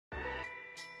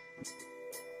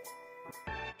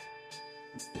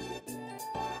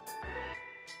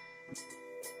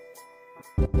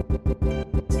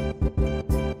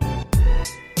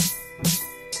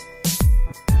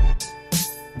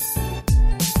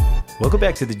Welcome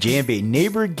back to the JMB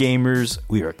Neighbor Gamers.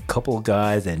 We are a couple of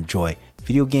guys that enjoy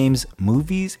video games,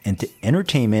 movies, and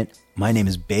entertainment. My name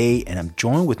is Bay, and I'm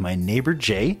joined with my neighbor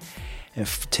Jay. And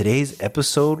for today's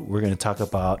episode, we're going to talk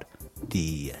about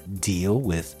the deal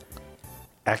with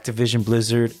Activision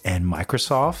Blizzard and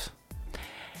Microsoft.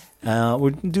 We're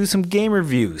going to do some game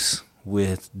reviews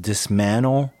with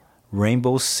Dismantle,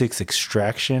 Rainbow Six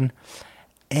Extraction,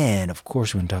 and of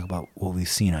course, we're going to talk about what we've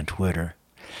seen on Twitter.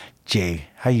 Jay,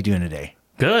 how you doing today?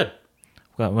 Good.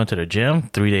 Went to the gym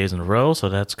 3 days in a row, so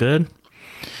that's good.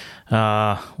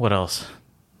 What else?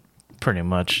 Pretty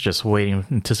much just waiting,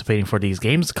 anticipating for these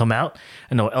games to come out.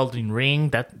 I know Elden Ring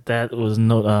that was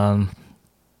no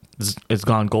it's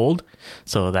gone gold,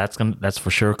 so that's for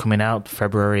sure coming out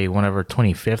February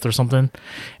 25th or something.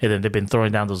 And then they've been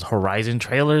throwing down those Horizon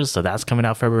trailers, so that's coming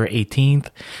out February 18th.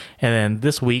 And then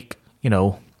this week,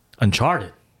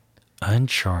 Uncharted.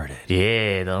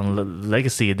 Yeah, the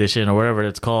Legacy Edition or whatever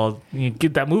it's called. You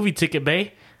get that movie ticket,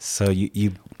 bae. So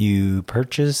you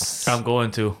purchase? I'm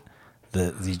going to.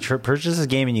 You purchase a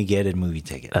game and you get a movie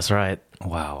ticket. That's right.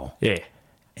 Wow. Yeah.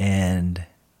 And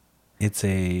it's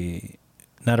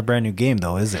not a brand new game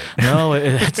though, is it? No,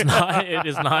 it's not. It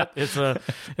is not. It's a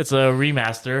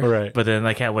remaster. Right. But then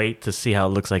I can't wait to see how it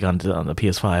looks like on the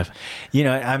PS5.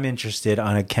 I'm interested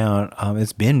on account.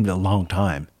 It's been a long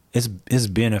time. It's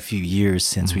been a few years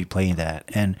since we played that,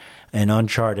 and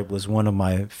Uncharted was one of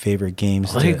my favorite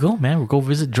games. There you go, man. We'll go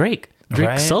visit Drake,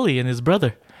 right? Sully, and his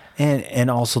brother.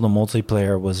 And also the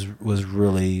multiplayer was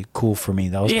really cool for me.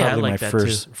 That was probably my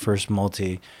first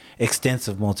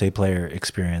extensive multiplayer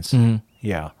experience. Mm-hmm.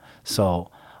 Yeah, so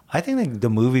I think the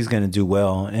movie's going to do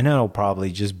well, and it'll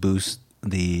probably just boost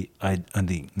the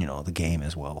game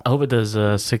as well. I hope it does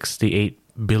 $68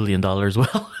 billion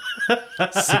well.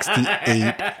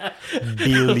 $68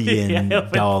 billion. I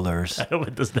hope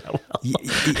it does that well.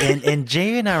 And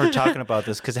Jay and I were talking about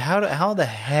this because how the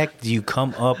heck do you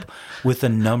come up with a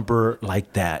number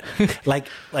like that? like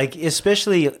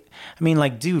especially, I mean,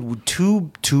 like, dude,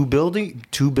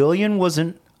 $2 billion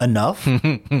wasn't enough,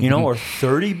 or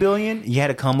 30 billion. You had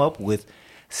to come up with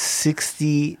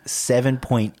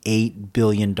 $67.8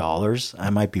 billion. I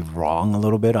might be wrong a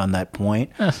little bit on that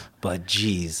point, but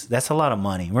geez, that's a lot of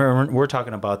money. We're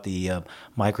talking about the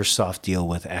Microsoft deal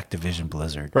with Activision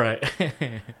Blizzard, right?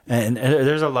 and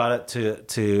there's a lot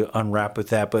to unwrap with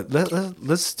that. But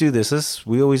let's do this.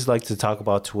 We always like to talk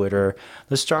about Twitter.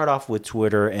 Let's start off with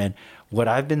Twitter and what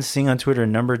I've been seeing on Twitter. A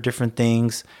number of different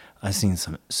things. I've seen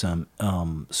some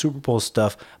Super Bowl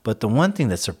stuff, but the one thing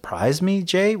that surprised me,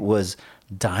 Jay, was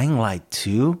Dying Light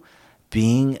 2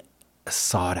 being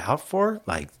sought out for.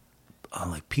 Like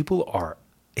people are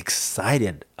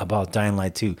excited about Dying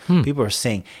Light 2. People are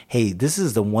saying, "Hey, this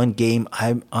is the one game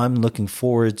I'm looking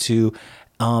forward to,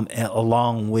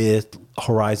 along with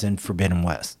Horizon Forbidden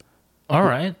West." All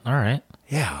right.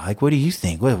 Yeah, like, what do you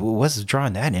think? What's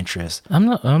drawing that interest? I'm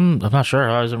not sure.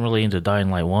 I wasn't really into Dying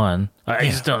Light 1. I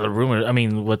just know the rumor. I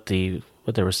mean, what they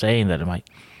were saying, that it might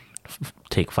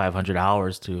take 500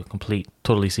 hours to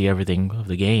totally see everything of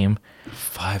the game.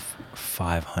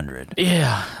 500.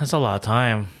 Yeah, that's a lot of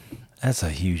time. That's a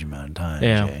huge amount of time,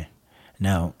 yeah. Jay.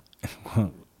 Now,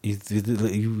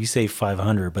 we say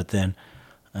 500, but then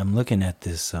I'm looking at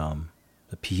this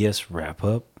the PS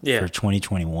wrap-up for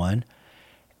 2021,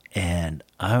 and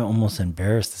I'm almost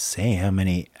embarrassed to say how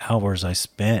many hours I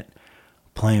spent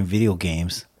playing video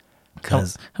games.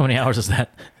 Because how many hours is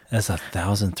that? That's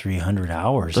 1,300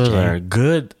 hours. Those Jay. are a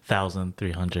good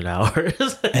 1,300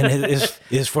 hours. And it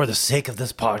is for the sake of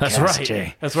this podcast. That's right,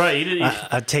 Jay. That's right.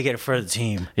 I take it for the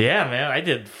team. Yeah, man. I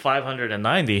did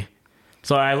 590.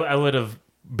 So I would have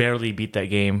barely beat that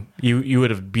game. You would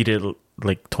have beat it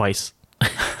like twice.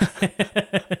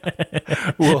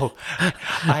 Whoa,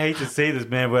 I hate to say this,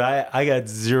 man, but I got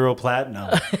 0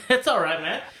 platinum. It's all right,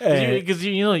 man. Because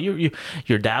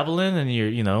you're dabbling and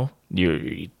you're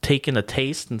taking a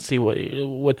taste and see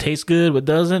what tastes good, what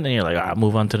doesn't, and you're like, all right,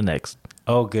 move on to the next.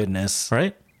 Oh goodness,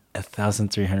 right?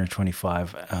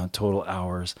 1,325 total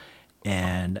hours,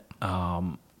 and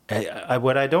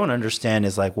what I don't understand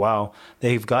is like, wow,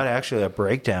 they've got actually a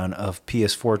breakdown of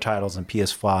PS4 titles and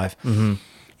PS5. Mm-hmm.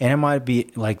 And it might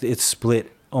be like it's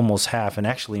split almost half, and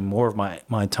actually more of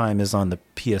my time is on the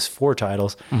PS4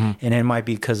 titles, mm-hmm. and it might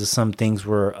be because of some things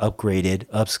were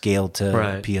upscaled to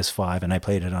PS5, and I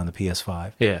played it on the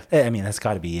PS5. Yeah, I mean that's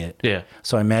got to be it. Yeah.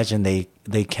 So I imagine they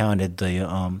counted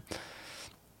the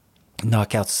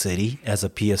Knockout City as a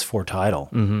PS4 title.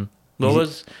 Mm-hmm.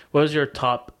 What was your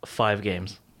top 5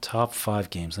 games? Top 5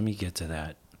 games. Let me get to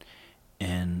that.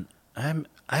 And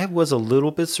I was a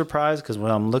little bit surprised because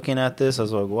when I'm looking at this, I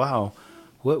was like, wow,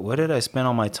 what did I spend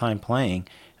all my time playing?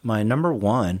 My number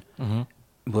 1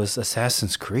 was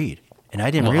Assassin's Creed, and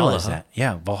I didn't Valhalla, realize that.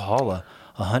 Yeah, Valhalla.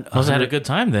 Was had a good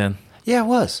time then? Yeah, it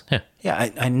was. Yeah. Yeah,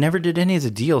 I never did any of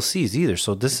the DLCs either.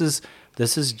 So this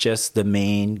is just the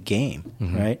main game,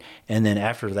 right? And then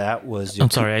after that was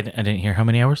I'm sorry, I didn't hear how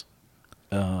many hours.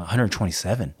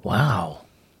 127. Wow,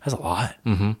 That's a lot.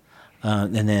 Mm-hmm.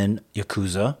 And then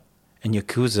Yakuza, and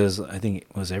Yakuza's I think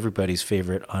was everybody's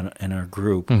favorite in our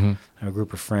group, our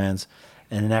group of friends.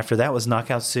 And then after that was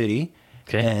Knockout City,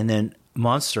 Okay. and then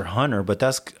Monster Hunter. But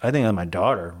that's I think my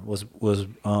daughter was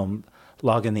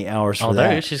logging the hours for that.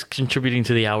 there she's contributing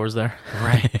to the hours there.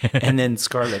 Right. And then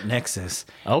Scarlet Nexus.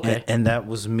 Okay. And that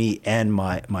was me and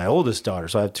my oldest daughter.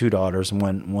 So I have 2 daughters, and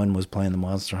one was playing the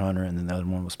Monster Hunter, and then the other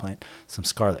one was playing some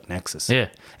Scarlet Nexus. Yeah.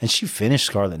 And she finished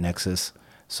Scarlet Nexus.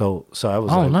 So I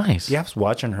was nice. Yeah, I was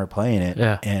watching her playing it.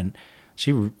 Yeah. And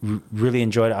she really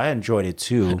enjoyed it. I enjoyed it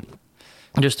too.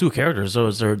 There's 2 characters, so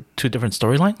is there 2 different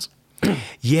storylines?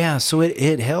 Yeah, so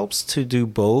it helps to do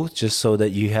both just so that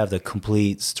you have the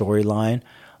complete storyline.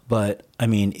 But I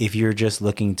mean, if you're just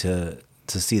looking to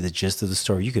see the gist of the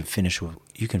story, you can finish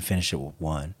it with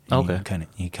one. Okay.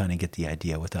 You kind of get the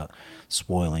idea without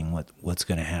spoiling what's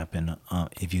going to happen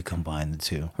if you combine the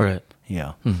 2. Right.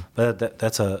 Yeah. But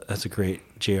that's a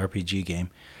great JRPG game.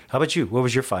 How about you? What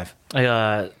was your 5?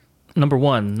 Number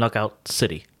 1, Knockout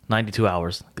City, 92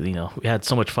 hours. We had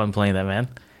so much fun playing that, man.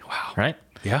 Wow. Right?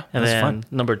 Yeah, And that's then fun.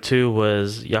 number 2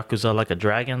 was Yakuza Like a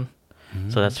Dragon.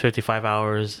 So that's 55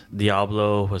 hours.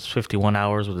 Diablo was 51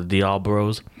 hours with the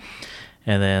Diablos.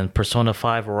 And then Persona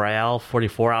 5 Royale,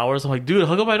 44 hours. I'm like, dude,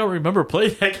 how come I don't remember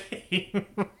playing that game?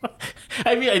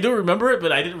 I mean, I do remember it,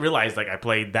 but I didn't realize I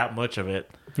played that much of it.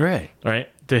 Right. Right?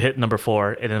 To hit number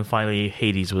 4. And then finally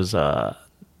Hades was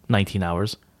 19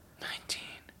 hours. 19.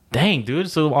 Dang, dude.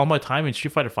 So all my time in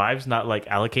Street Fighter 5 is not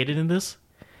allocated in this?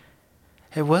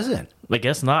 It wasn't. I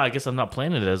guess not. I guess I'm not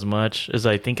playing it as much as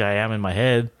I think I am in my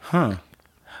head. Huh.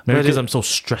 Maybe But because I'm so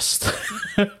stressed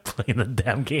playing the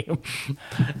damn game.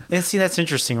 And see, that's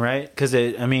interesting, right? Because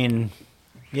I mean,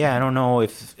 yeah, I don't know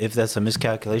if that's a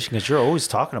miscalculation because you're always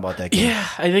talking about that game. Yeah,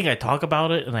 I think I talk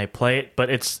about it and I play it, but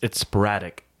it's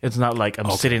sporadic. It's not like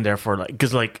I'm sitting there for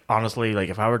because honestly,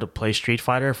 if I were to play Street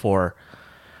Fighter for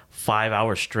 5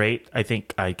 hours straight, I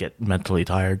think I get mentally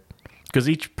tired because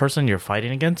each person you're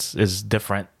fighting against is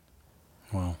different.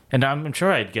 Wow. And I'm sure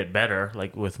I'd get better,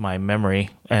 with my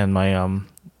memory and my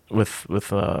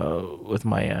with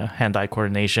my hand-eye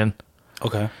coordination.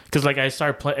 Okay. Because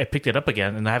I picked it up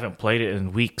again, and I haven't played it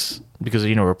in weeks because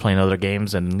we're playing other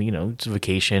games, and it's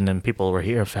vacation, and people were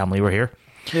here, family were here.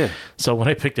 Yeah. So when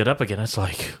I picked it up again, it's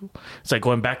like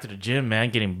going back to the gym, man,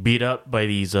 getting beat up by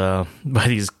these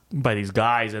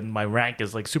guys, and my rank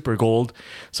is super gold.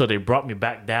 So they brought me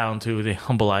back down to the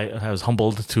humble. I was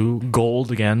humbled to gold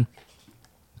again.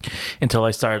 Until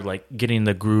I started getting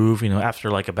the groove, after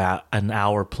about an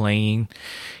hour playing,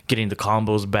 getting the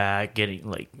combos back,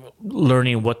 getting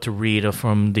learning what to read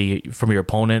from your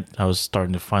opponent. I was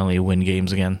starting to finally win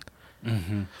games again.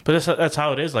 Mm-hmm. But that's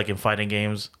how it is. In fighting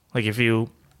games, if you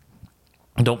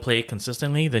don't play it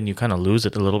consistently, then you kind of lose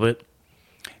it a little bit.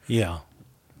 Yeah,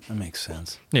 that makes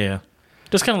sense. Yeah,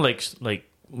 just kind of like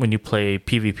when you play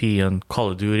PvP on Call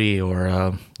of Duty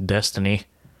or Destiny.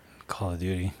 Call of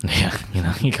Duty. Yeah,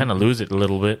 you kind of lose it a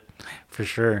little bit. For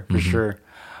sure, for sure.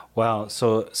 Wow.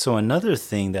 So another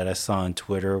thing that I saw on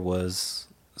Twitter was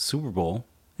Super Bowl,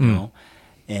 you know,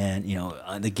 and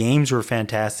the games were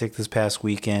fantastic this past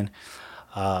weekend.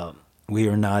 We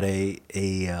are not a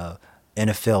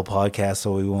NFL podcast,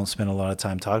 so we won't spend a lot of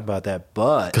time talking about that.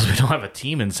 But Because we don't have a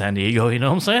team in San Diego, you know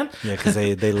what I'm saying? yeah, because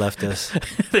they left us.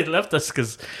 They left us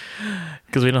because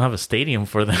we don't have a stadium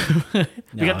for them.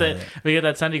 we got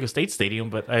that San Diego State stadium,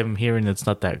 but I'm hearing it's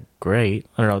not that great.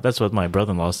 I don't know. That's what my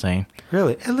brother-in-law's saying.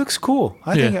 Really, it looks cool.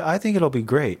 I think it'll be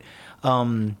great.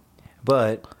 But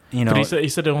But he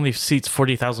said it only seats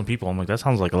 40,000 people. I'm like, that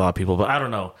sounds like a lot of people, but I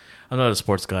don't know. I'm not a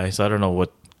sports guy, so I don't know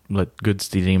what good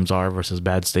stadiums are versus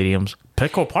bad stadiums.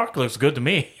 Petco Park looks good to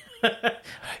me.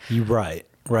 You're right.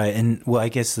 And I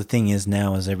guess the thing is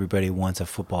now is everybody wants a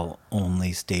football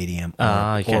only stadium.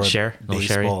 You can't share? No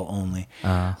sharing? Baseball only.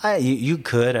 You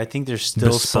could. I think there's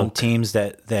still some Bespoke. teams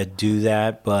that do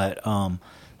that, but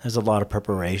there's a lot of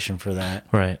preparation for that.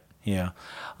 Right. Yeah.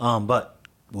 But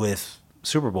with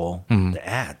Super Bowl, the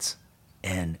ads,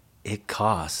 and it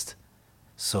cost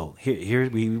So here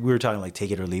we were talking like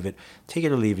take it or leave it. Take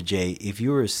it or leave it, Jay. If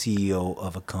you were a CEO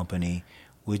of a company,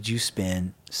 would you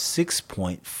spend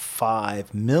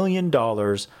 $6.5 million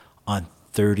on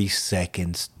 30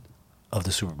 seconds of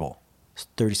the Super Bowl?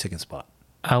 30-second spot.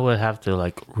 I would have to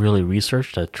like really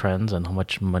research the trends and how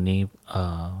much money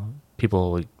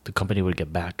the company would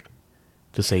get back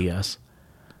to say yes.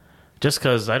 Just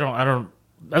because I don't.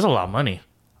 That's a lot of money.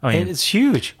 I mean, It's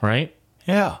huge, right?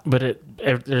 yeah. But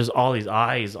there's all these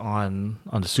eyes on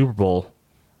the Super Bowl,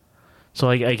 so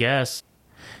I guess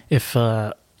if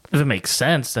it makes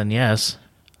sense, then yes.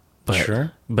 But,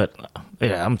 Sure. But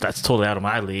yeah, that's totally out of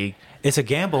my league. It's a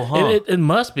gamble, huh? It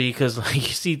must be because like you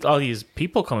see all these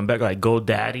people coming back like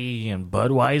GoDaddy and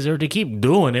Budweiser. They keep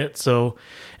doing it, so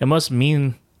it must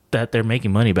mean that they're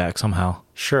making money back somehow.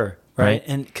 Sure, right?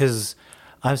 And because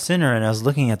I was sitting there and I was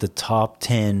looking at the top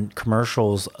 10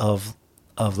 commercials of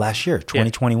last year,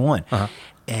 2021,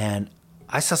 and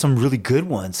I saw some really good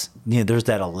ones. There's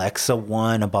that Alexa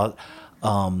one about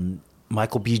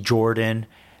Michael B. Jordan,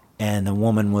 and the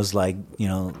woman was like,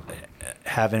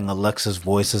 having Alexa's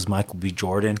voice as Michael B.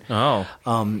 Jordan. Oh,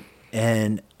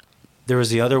 And there was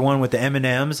the other one with the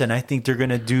M&Ms, and I think they're going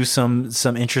to do some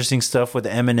interesting stuff with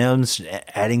the M&Ms,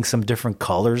 adding some different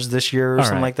colors this year or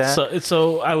something like that.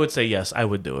 So I would say yes, I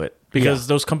would do it because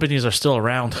those companies are still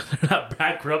around. They're not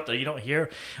bankrupt, or you don't hear,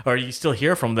 or you still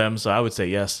hear from them. So I would say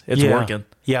yes, it's working.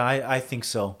 Yeah, I think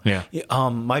so. Yeah.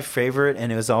 My favorite,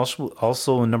 and it was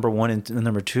also number one and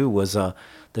number two, was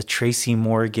the Tracy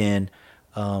Morgan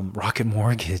Rocket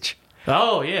Mortgage.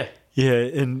 Oh yeah. Yeah,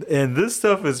 and this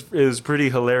stuff is pretty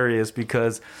hilarious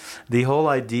because the whole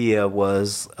idea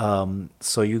was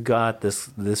so you got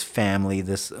this family,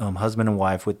 this husband and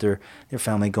wife with their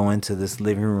family going to this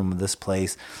living room of this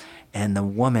place, and the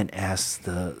woman asks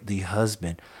the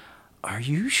husband, "Are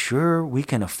you sure we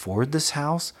can afford this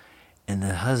house?" And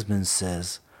the husband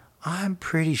says, "I'm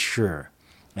pretty sure."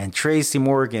 And Tracy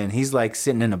Morgan, he's like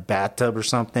sitting in a bathtub or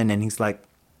something, and he's like,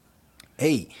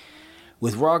 "Hey,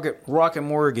 with Rocket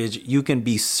Mortgage, you can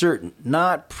be certain,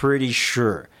 not pretty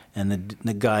sure." And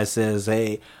the guy says,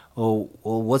 "Hey, well,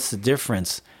 what's the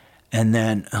difference?" And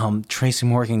then Tracy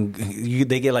Morgan,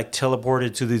 they get like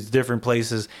teleported to these different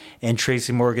places, and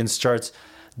Tracy Morgan starts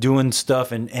doing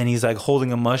stuff, and he's like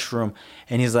holding a mushroom,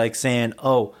 and he's like saying,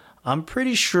 "Oh, I'm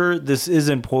pretty sure this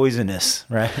isn't poisonous,"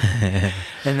 right?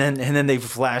 and then they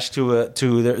flash to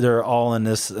they're all in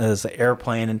this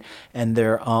airplane, and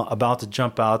they're about to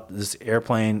jump out this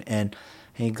airplane, and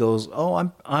he goes,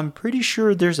 "Oh, I'm pretty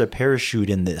sure there's a parachute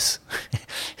in this."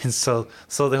 And so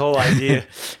the whole idea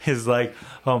is like,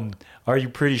 are you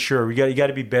pretty sure? You got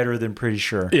to be better than pretty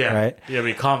sure, right? You gotta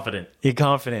be confident. You're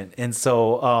confident, and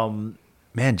so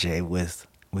man, Jay, with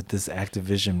this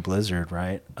Activision Blizzard,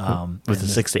 right? With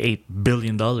the $68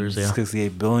 billion, yeah.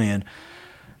 $68 billion.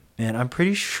 And I'm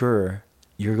pretty sure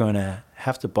you're going to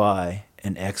have to buy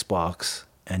an Xbox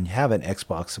and have an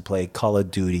Xbox to play Call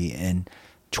of Duty in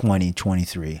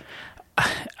 2023.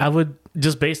 I would,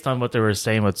 just based on what they were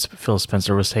saying, what Phil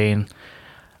Spencer was saying,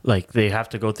 like they have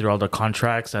to go through all the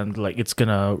contracts and like it's going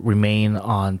to remain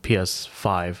on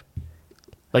PS5.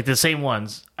 Like the same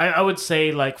ones. I would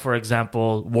say, like, for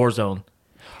example, Warzone.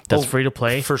 That's free to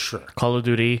play. For sure. Call of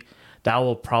Duty, that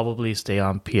will probably stay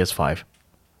on PS5.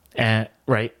 And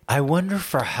right? I wonder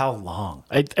for how long.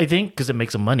 I think because it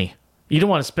makes them money. You don't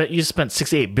want to spend. You spent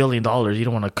 $68 billion. You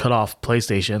don't want to cut off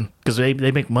PlayStation because they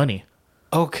make money.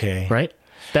 Okay. Right?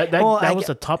 That was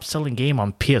the top selling game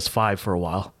on PS5 for a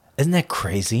while. Isn't that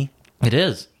crazy? It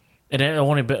is. And it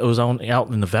was only out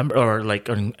in November, or like,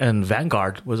 and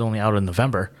Vanguard was only out in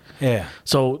November. Yeah.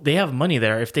 So they have money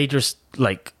there. If they just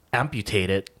like amputate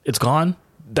it, it's gone.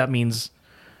 That means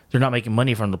they're not making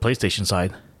money from the PlayStation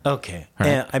side. Okay. Right.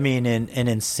 And I mean,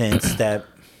 in sense that,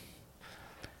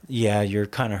 yeah, you're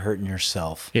kind of hurting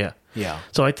yourself. Yeah. Yeah.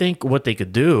 So I think what they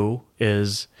could do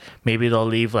is maybe they'll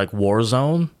leave like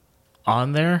Warzone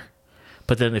on there,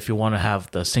 but then if you want to have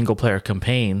the single player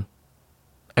campaign,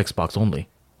 Xbox only,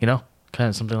 kind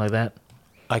of something like that.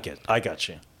 I got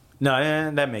you.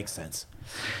 No, that makes sense.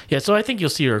 Yeah. So I think you'll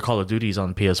see your Call of Duties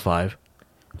on PS5.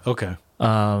 Okay.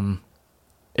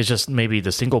 It's just maybe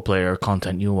the single player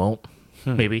content you won't.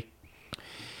 Maybe.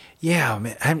 Yeah,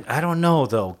 man. I don't know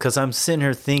though, because I'm sitting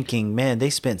here thinking, man, they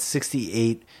spent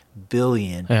 $68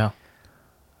 billion. Yeah.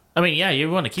 I mean, yeah, you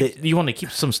want to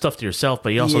keep some stuff to yourself,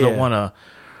 but you also don't want to.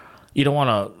 You don't want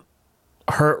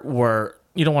to hurt where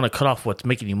you don't want to cut off what's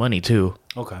making you money too.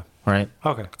 Okay. Right.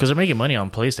 Okay. Because they're making money on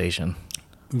PlayStation.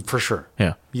 For sure.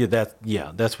 Yeah.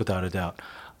 Yeah. That's without a doubt.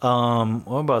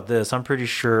 What about this? I'm pretty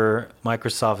sure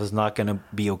Microsoft is not going to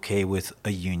be okay with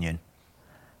a union.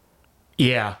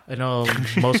 Yeah, I know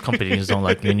most companies don't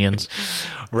like unions.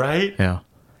 Right? Yeah.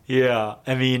 Yeah.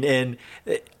 I mean, and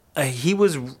he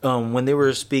was, when they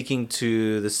were speaking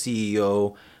to the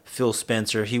CEO, Phil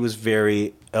Spencer, he was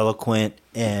very eloquent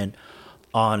and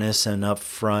honest and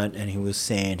upfront. And he was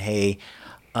saying, hey,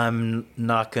 I'm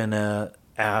not going to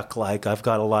act like I've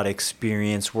got a lot of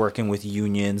experience working with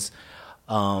unions.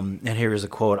 And here is a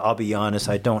quote. I'll be honest,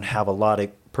 I don't have a lot of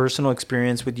personal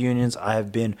experience with unions. I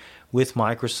have been with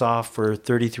Microsoft for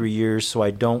 33 years, so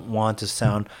I don't want to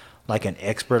sound like an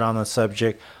expert on the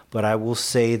subject, but I will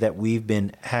say that we've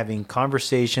been having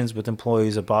conversations with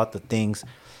employees about the things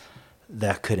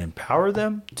that could empower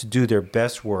them to do their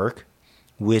best work,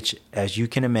 which, as you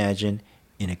can imagine,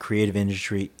 in a creative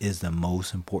industry is the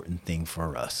most important thing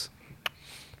for us.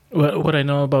 What I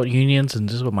know about unions, and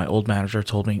this is what my old manager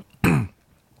told me,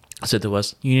 said to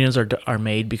us, unions are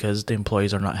made because the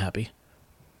employees are not happy.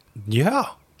 Yeah.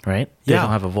 Right? They Yeah.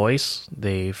 don't have a voice.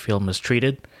 They feel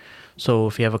mistreated. So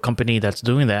if you have a company that's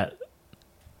doing that,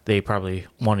 they probably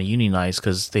want to unionize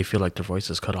because they feel like their voice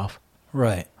is cut off.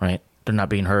 Right. Right? They're not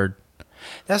being heard.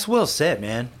 That's well said,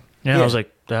 man. Yeah, I was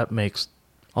like, that makes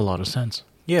a lot of sense.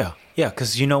 Yeah, yeah,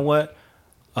 because you know what?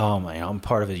 I'm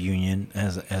part of a union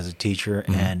as a teacher,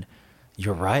 and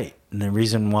you're right. And the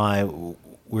reason why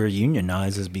we're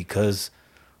unionized is because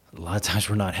a lot of times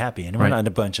we're not happy, and we're Right. not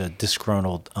a bunch of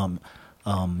disgruntled,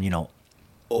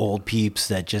 old peeps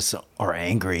that just are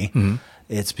angry.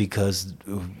 It's because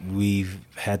we've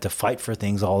had to fight for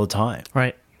things all the time.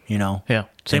 Right. You know? Yeah.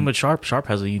 Same with Sharp. Sharp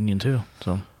has a union too.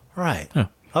 So Right. Yeah.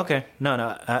 Okay.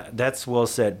 No, that's well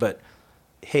said. But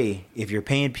hey, if you're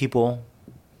paying people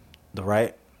the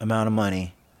right amount of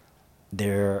money,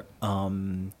 they're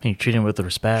you treat them with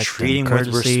respect, Treating and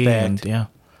with courtesy, respect. and yeah,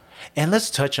 and let's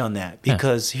touch on that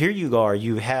because here you are.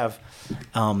 You have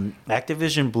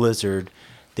Activision Blizzard.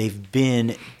 They've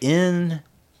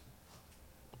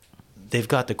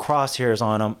got the crosshairs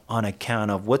on them on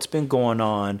account of what's been going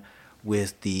on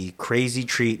with the crazy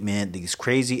treatment, these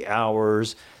crazy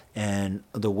hours, and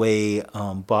the way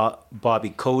Bobby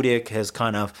Kotick has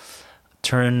kind of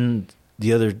turned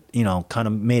the other, kind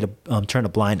of made turn a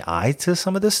blind eye to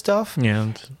some of this stuff,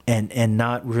 yeah. and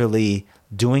not really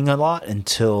doing a lot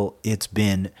until it's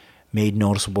been made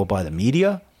noticeable by the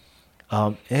media.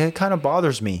 It kind of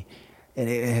bothers me, and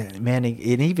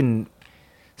it even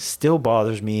still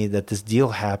bothers me that this deal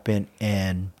happened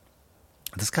and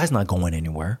this guy's not going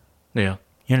anywhere. Yeah.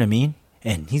 You know what I mean?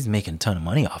 And he's making a ton of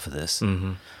money off of this.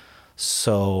 Mm-hmm.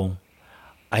 So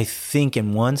I think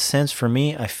in one sense for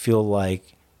me, I feel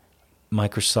like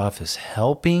Microsoft is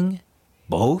helping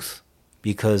both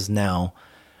because now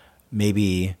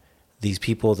maybe these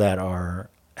people that are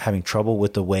having trouble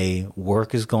with the way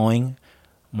work is going,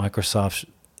 Microsoft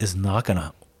is not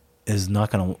gonna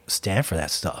stand for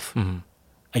that stuff. Mm-hmm.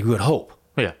 I would hope,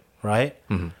 Yeah. right?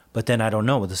 Mm-hmm. But then I don't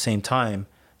know. At the same time,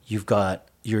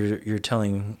 you're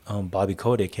telling Bobby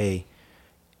Kotick, hey,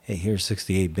 here's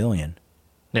 $68 billion.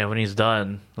 Yeah, when he's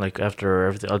done, like after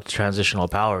everything, transitional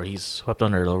power, he's swept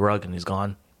under the rug and he's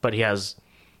gone. But he has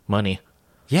money.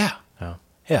 Yeah, Yeah.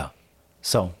 yeah.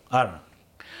 So I don't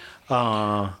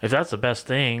know. If that's the best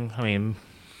thing, I mean,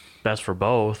 best for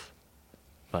both.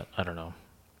 But I don't know.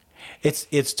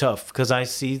 It's tough because I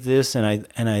see this and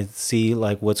I see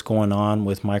like what's going on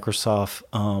with Microsoft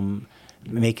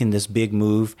making this big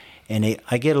move, and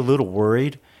I get a little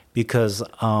worried because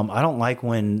I don't like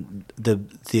when the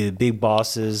big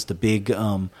bosses, the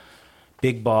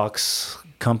big box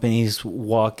companies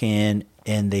walk in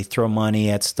and they throw money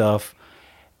at stuff,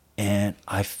 and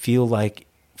I feel like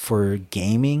for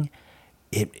gaming,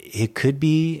 it could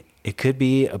be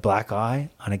a black eye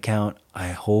on account. I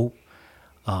hope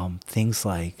things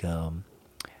like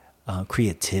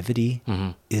creativity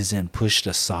isn't pushed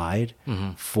aside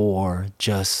for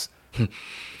just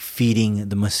feeding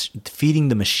the machine,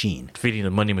 Feeding the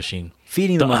money machine.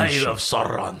 feeding the money Eye machine, of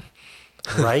Sauron.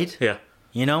 right? Yeah.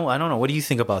 I don't know. What do you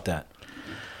think about that?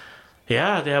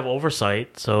 Yeah, they have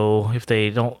oversight. So if they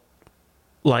don't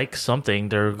like something,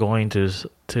 they're going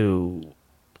to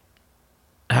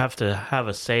have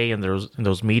a say in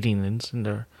those meetings and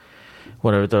their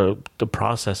whatever the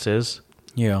process is.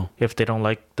 Yeah, If they don't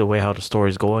like the way how the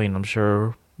story's going, I'm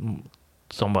sure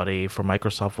somebody from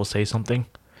Microsoft will say something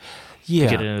to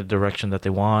get it in the direction that they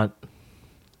want.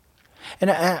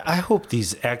 And I hope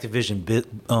these the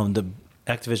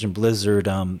Activision Blizzard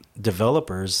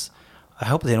developers, I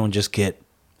hope they don't just get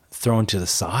thrown to the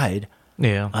side.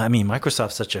 Yeah. I mean,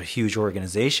 Microsoft's such a huge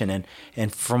organization,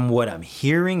 and from what I'm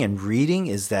hearing and reading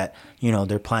is that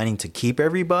they're planning to keep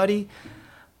everybody.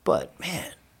 But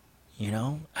man, You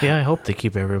know? Yeah, I hope they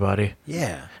keep everybody.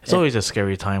 Yeah. It's always a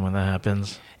scary time when that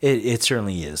happens. It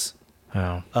certainly is.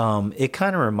 Yeah. It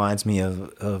kind of reminds me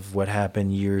of what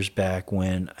happened years back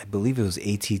when I believe it was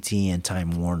AT&T and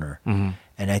Time Warner. Mm-hmm.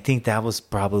 And I think that was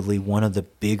probably one of the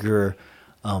bigger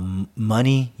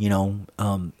money,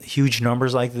 huge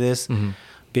numbers like this,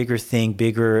 bigger thing,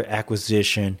 bigger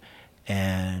acquisition.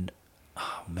 And,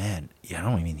 oh, man, I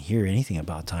don't even hear anything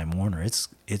about Time Warner. It's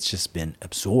just been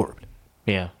absorbed.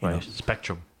 Yeah, right. know?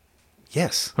 Spectrum.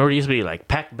 Yes. Or it used to be like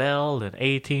Pac Bell and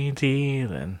AT&T,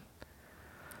 then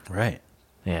Right.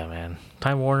 yeah, man.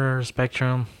 Time Warner,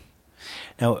 Spectrum.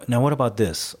 Now, what about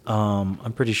this?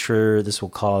 I'm pretty sure this will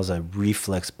cause a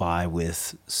reflex buy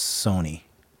with Sony.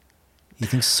 You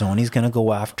think Sony's going to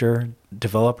go after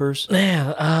developers?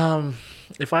 Man,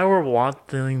 if I were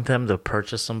wanting them to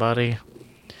purchase somebody,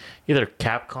 either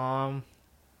Capcom.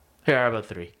 Here are about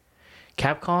three: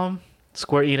 Capcom,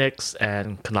 Square Enix,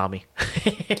 and Konami.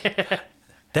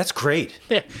 That's great.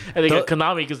 Yeah, I think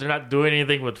Konami, because they're not doing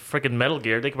anything with freaking Metal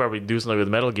Gear. They could probably do something with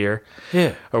Metal Gear.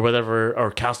 Yeah. Or whatever,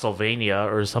 or Castlevania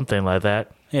or something like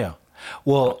that. Yeah.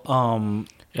 Well, and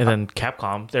then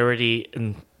Capcom, they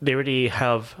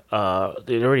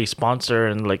already sponsor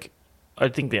and like, I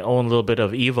think they own a little bit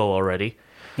of Evo already.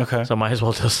 okay. So might as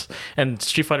well just, and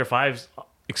Street Fighter V's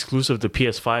exclusive to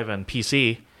PS5 and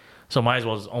PC. So might as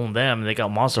well just own them. They got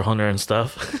Monster Hunter and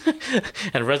stuff,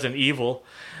 and Resident Evil.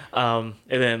 And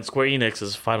then Square Enix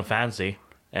is Final Fantasy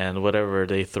and whatever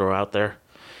they throw out there.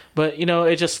 But,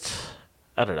 it just,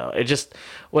 I don't know. It just,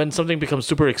 when something becomes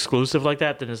super exclusive like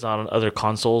that, then it's not on other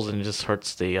consoles and it just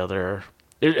hurts the other.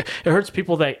 It hurts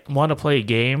people that want to play a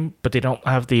game, but they don't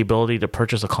have the ability to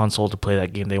purchase a console to play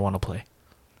that game they want to play.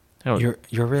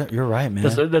 You're right, man.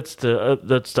 That's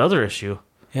the other issue.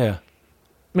 Yeah.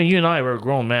 I mean, you and I, we're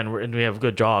grown men, and we have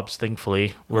good jobs,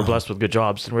 thankfully. We're blessed with good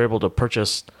jobs, and we're able to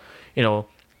purchase,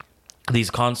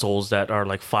 these consoles that are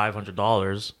like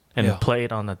 $500 and play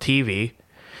it on a TV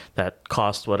that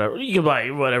costs whatever. You can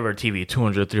buy whatever TV,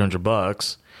 $200,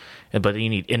 $300, but you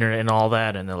need internet and all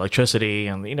that and electricity,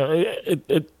 and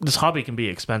this hobby can be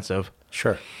expensive.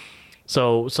 Sure.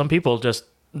 So some people just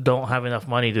don't have enough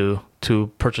money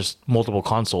to purchase multiple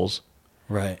consoles.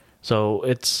 Right. So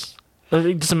it's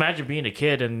just imagine being a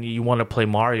kid and you want to play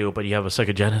Mario, but you have a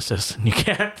Sega Genesis and you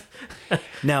can't.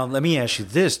 Now, let me ask you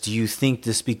this. Do you think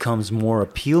this becomes more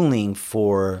appealing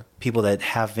for people that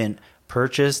haven't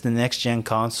purchased the next-gen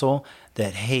console?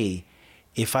 That, hey,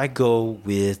 if I go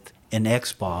with an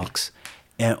Xbox,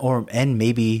 and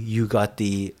maybe you got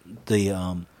the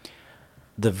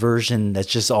version that's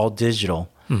just all digital,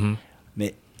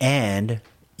 and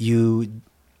you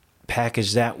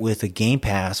package that with a Game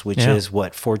Pass, which is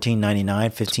what, $14.99,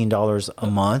 $15 a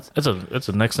month? It's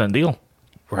an excellent deal.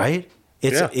 Right?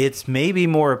 It's maybe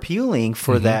more appealing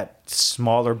for that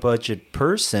smaller budget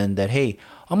person that, hey,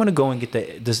 I'm going to go and get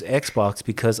this Xbox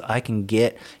because I can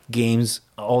get games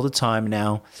all the time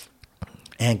now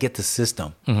and get the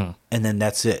system. And then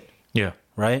that's it. Yeah.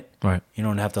 Right? Right. You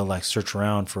don't have to like search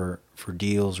around for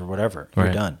deals or whatever.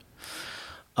 You're done.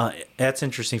 That's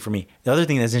interesting for me. The other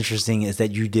thing that's interesting is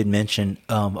that you did mention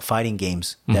fighting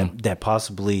games that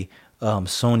possibly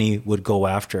Sony would go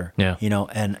after. Yeah.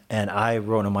 And I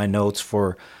wrote in my notes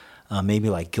for maybe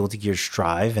like Guilty Gear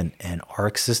Strive and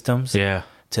Arc Systems. Yeah.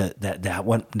 To that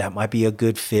one, that might be a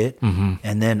good fit.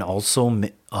 And then also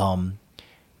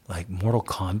like Mortal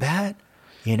Kombat,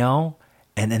 and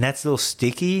that's a little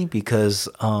sticky because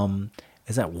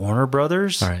is that Warner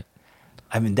Brothers? All right.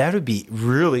 I mean, that would be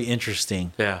really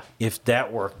interesting. Yeah. If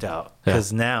that worked out,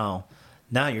 because now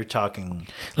you're talking.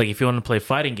 Like if you want to play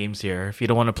fighting games here, if you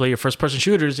don't want to play your first-person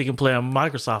shooters, you can play on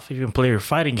Microsoft. If you can play your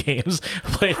fighting games,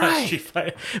 play it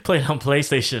on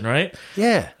PlayStation, right?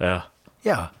 Yeah. Yeah.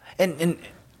 Yeah. And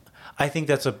I think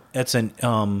that's a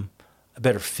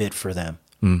better fit for them.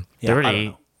 Yeah,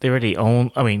 they already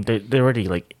own. I mean, they're already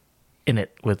like in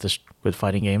it with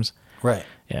fighting games. Right.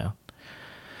 Yeah.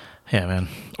 Yeah, man.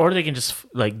 Or they can just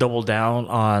like double down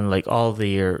on like all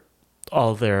their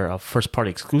first party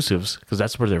exclusives, because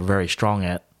that's where they're very strong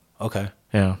at. Okay.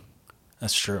 Yeah.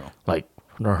 That's true. Like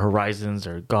their Horizons,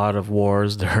 their God of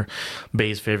Wars, their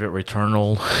Bay's favorite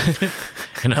Returnal,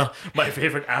 my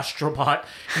favorite Astrobot.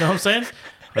 You know what I'm saying?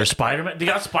 Or Spider-Man. They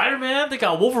got Spider-Man. They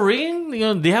got Wolverine.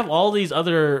 They have all these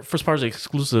other first party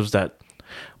exclusives that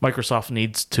Microsoft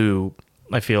needs to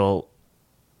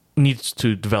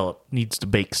develop, needs to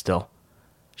bake still.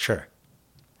 Sure.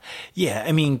 Yeah,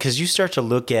 I mean, because you start to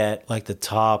look at like the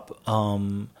top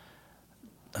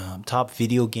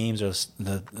video games or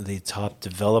the top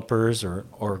developers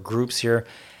or groups here,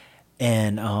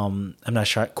 and I'm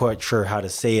not quite sure how to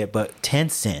say it, but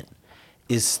Tencent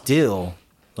is still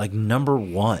like number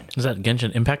one. Is that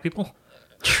Genshin Impact people?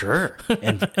 Sure.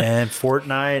 And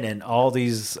Fortnite and all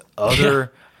these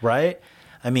other, right?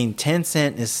 I mean,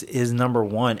 Tencent is number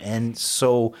one. And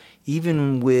so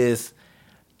even with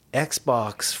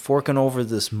Xbox forking over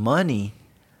this money,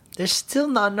 they're still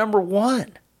not number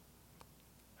one.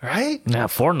 Right? Yeah,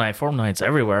 Fortnite's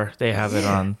everywhere. They have it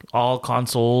on all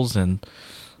consoles and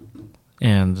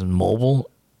mobile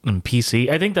and PC.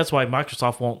 I think that's why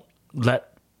Microsoft won't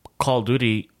let Call of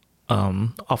Duty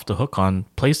off the hook on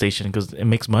PlayStation, because it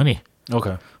makes money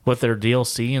Okay. with their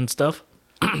DLC and stuff.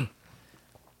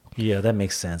 Yeah, that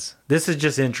makes sense. This is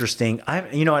just interesting.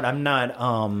 You know what? I'm not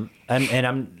I'm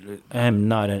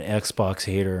not an Xbox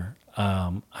hater.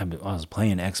 I was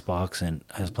playing Xbox and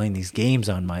I was playing these games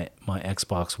on my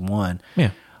Xbox One.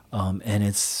 Yeah. And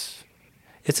it's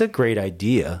a great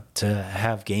idea to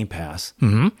have Game Pass.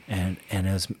 Mm-hmm.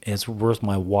 And it's worth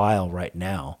my while right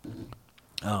now.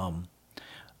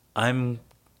 I'm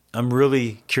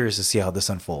really curious to see how this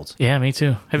unfolds. Yeah, me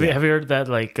too. Have you heard that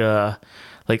like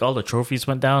all the trophies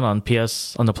went down on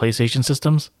the PlayStation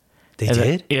systems? They and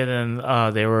did? Then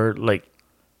they were like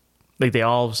they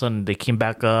all of a sudden they came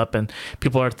back up, and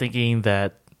people are thinking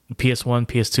that PS1,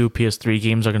 PS2, PS3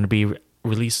 games are going to be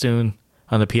released soon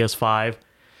on the PS5.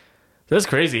 That's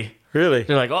crazy. Really?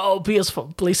 They're like, oh,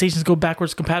 PlayStation's go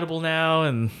backwards compatible now,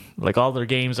 and like all their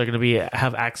games are going to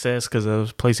have access because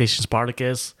of PlayStation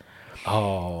Spartacus.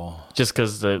 Oh. Just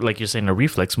because, like you're saying, a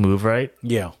reflex move, right?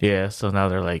 Yeah. Yeah, so now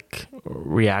they're like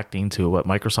reacting to what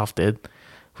Microsoft did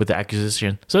with the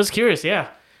acquisition. So it's curious, yeah.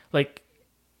 Like,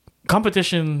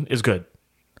 competition is good.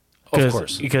 Of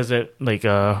course. Because it, like,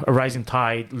 a rising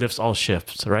tide lifts all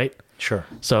ships, right? Sure.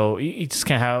 So you just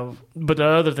can't have. But the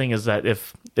other thing is that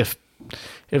if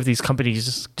these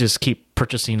companies just keep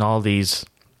purchasing all these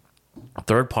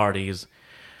third parties,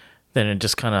 then it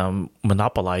just kind of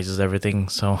monopolizes everything.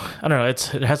 So I don't know.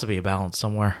 It has to be a balance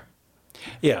somewhere.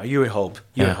 Yeah, you would hope.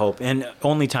 You would hope, and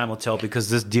only time will tell, because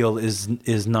this deal is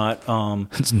not.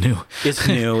 It's new. It's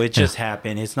new. It just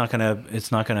happened. It's not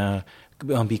gonna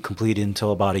be completed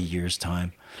until about a year's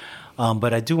time.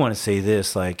 But I do want to say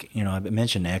this, like, you know, I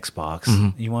mentioned Xbox.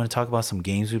 Mm-hmm. You want to talk about some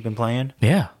games we've been playing?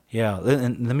 Yeah. Yeah.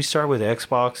 And let me start with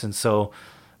Xbox. And so,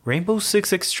 Rainbow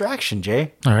Six Extraction,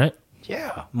 Jay. All right.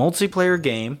 Yeah, multiplayer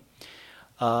game.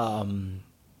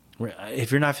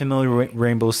 If you're not familiar with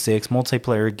Rainbow Six,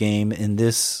 multiplayer game, in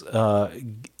this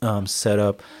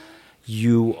setup,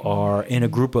 you are in a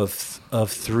group of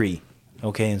three,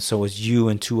 okay? And so it's you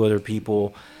and two other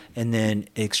people, and then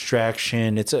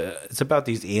Extraction. It's about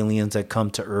these aliens that come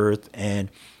to Earth, and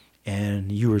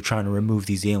you were trying to remove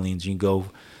these aliens. You go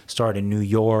start in New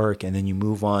York, and then you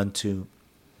move on to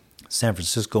San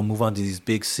Francisco, move on to these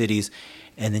big cities,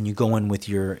 and then you go in with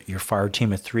your fire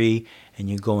team of three, and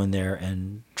you go in there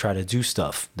and try to do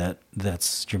stuff.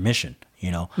 That's your mission, you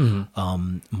know.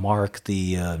 Mm-hmm. Mark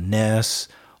the nests,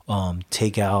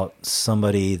 take out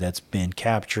somebody that's been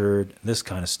captured, this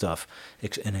kind of stuff,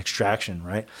 an Extraction,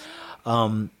 right?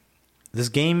 This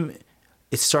game,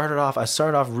 I started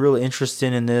off really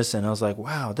interested in this, and I was like,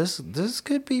 wow, this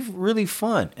could be really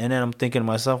fun. And then I'm thinking to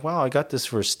myself, wow, I got this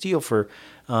for a steal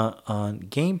on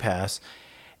Game Pass.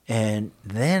 And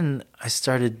then I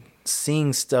started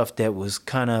seeing stuff that was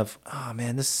kind of, oh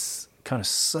man, this kind of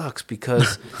sucks,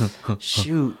 because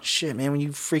shit, man, when you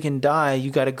freaking die,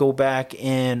 you got to go back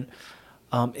and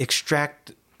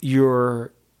extract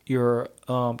your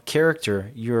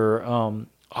character, your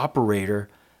operator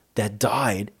that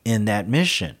died in that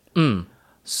mission.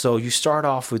 So you start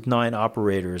off with 9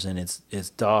 operators, and it's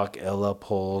Doc, Ella,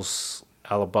 Pulse,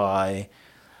 Alibi,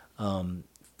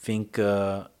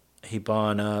 Finka,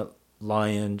 Hibana,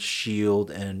 Lion, Shield,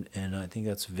 and I think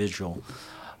that's Vigil.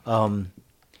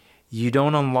 You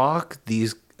don't unlock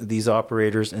these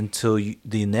operators until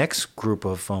the next group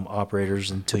of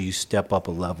operators, until you step up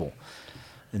a level.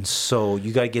 And so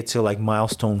you got to get to like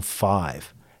milestone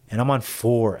 5. And I'm on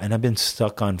 4, and I've been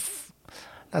stuck on,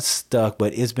 not stuck,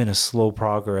 but it's been a slow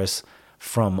progress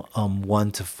from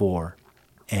 1 to 4.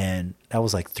 And that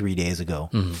was like 3 days ago.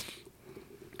 Mm-hmm.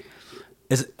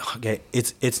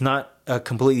 It's not a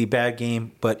completely bad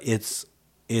game, but it's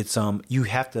you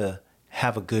have to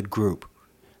have a good group,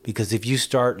 because if you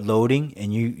start loading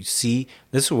and you see,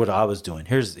 this is what I was doing.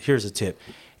 Here's a tip.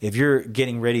 If you're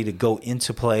getting ready to go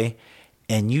into play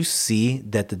and you see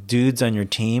that the dudes on your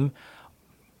team,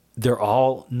 they're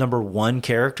all number 1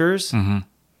 characters,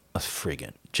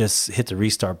 friggin', just hit the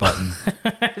restart button.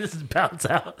 Just bounce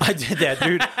out. I did that,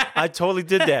 dude. I totally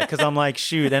did that, because I'm like,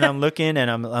 shoot, and I'm looking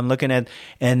at,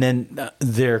 and then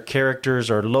their characters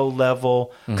are low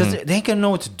level, because they ain't gonna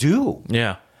know what to do.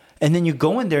 Yeah. and then you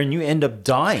go in there and you end up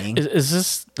dying. Is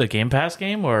this the Game Pass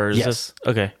game or is Yes. this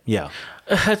okay? Yeah.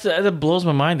 That blows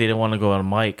my mind. They didn't want to go on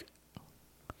mic.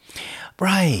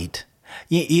 Right.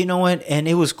 You know what? And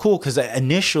it was cool because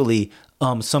initially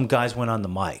some guys went on the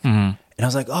mic. And I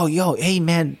was like, oh, yo, hey,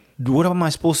 man, what am I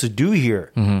supposed to do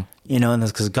here? You know, and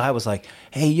because the guy was like,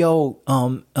 hey, yo,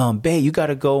 Bay, you got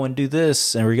to go and do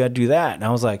this and we got to do that. And I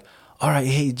was like, all right,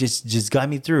 hey, just guide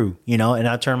me through, you know, and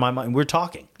I turned my mind. We're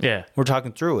talking. Yeah. We're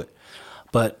talking through it.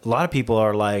 But a lot of people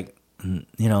are like,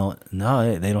 you know,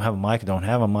 no, they don't have a mic, don't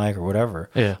have a mic or whatever.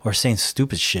 Yeah. Or saying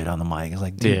stupid shit on the mic. It's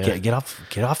like, dude, get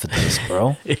off of this,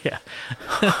 bro. Yeah.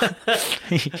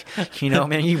 You know,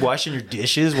 man, you washing your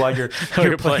dishes while you're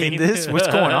playing this? What's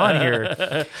going on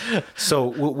here? So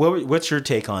what's your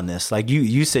take on this? Like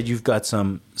you said you've got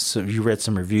so you read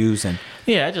some reviews and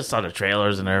Yeah, I just saw the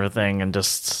trailers and everything, and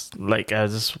just like I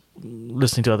was just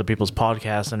listening to other people's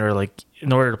podcasts, and they're like,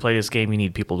 in order to play this game, you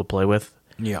need people to play with.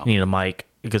 Yeah. You need a mic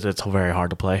because it's very hard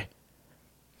to play.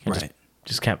 You right.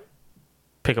 just can't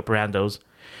pick up randos.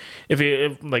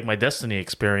 If like my Destiny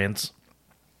experience,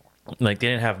 like they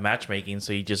didn't have matchmaking,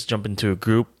 so you just jump into a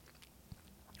group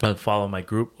and follow my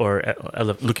group or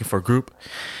looking for a group.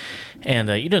 And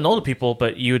you didn't know the people,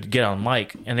 but you would get on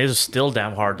mic, and it was still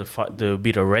damn hard to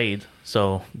beat a raid.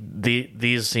 So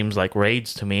these seems like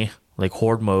raids to me, like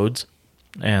horde modes.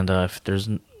 And if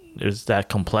it's that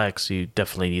complex, you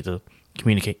definitely need to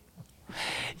communicate.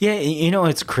 Yeah, you know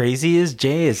what's crazy is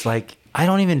Jay is like I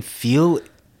don't even feel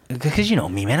because you know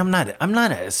me, man. I'm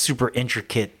not a super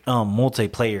intricate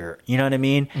multiplayer. You know what I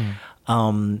mean?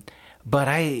 But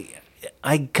I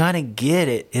kind of get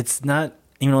it. It's not,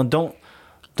 you know,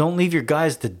 don't leave your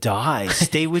guys to die.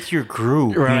 Stay with your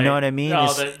group. Right. You know what I mean?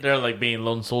 Oh, they're like being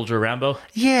lone soldier Rambo.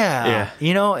 Yeah.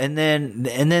 You know, and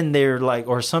then they're like,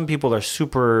 or some people are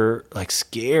super like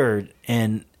scared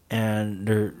and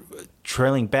they're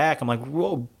trailing back. I'm like,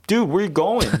 whoa, dude, where you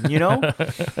going? You know?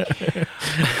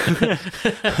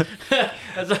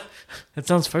 That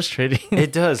sounds frustrating.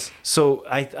 It does. So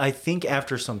I think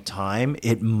after some time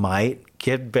it might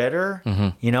get better.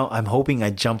 You know, I'm hoping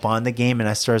I jump on the game and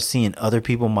I start seeing other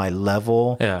people my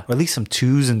level, Yeah. or at least some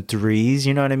 2s and 3s.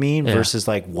 You know what I mean? Yeah. Versus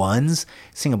like 1s.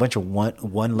 Seeing a bunch of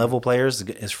one level players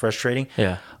is frustrating.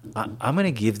 Yeah. I'm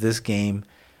gonna give this game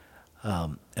a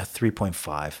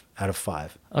 3.5 out of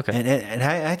 5. Okay. And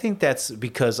I think that's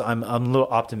because I'm a little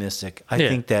optimistic. I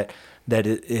think that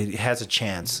it has a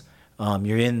chance.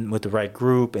 You're in with the right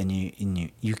group, and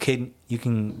you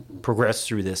can progress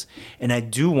through this. And I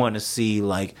do want to see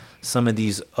like some of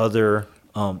these other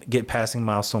get passing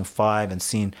milestone 5 and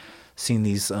seeing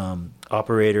these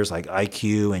operators like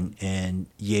IQ and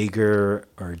Jaeger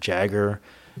or Jagger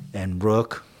and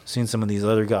Rook. Seeing some of these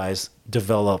other guys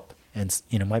develop, and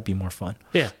you know, might be more fun.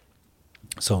 Yeah.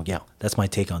 So yeah, that's my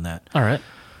take on that. All right.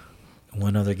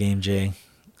 One other game, Jay.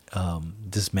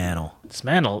 Dismantle.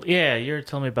 Dismantle. Yeah, you were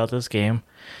telling me about this game,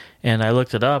 and I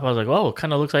looked it up. I was like, "Oh, it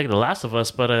kind of looks like The Last of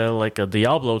Us, but like a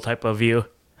Diablo type of view."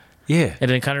 Yeah.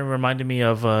 And it kind of reminded me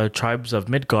of Tribes of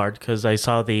Midgard because I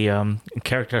saw the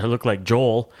character that looked like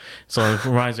Joel, so it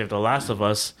reminds me of The Last of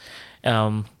Us,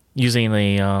 using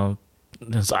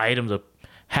this item to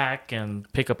hack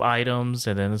and pick up items,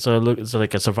 and then it's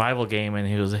like a survival game, and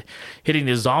he was hitting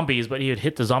the zombies, but he would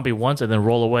hit the zombie once and then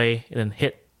roll away, and then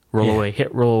hit, roll away,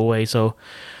 hit, roll away. So,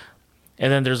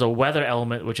 and then there's a weather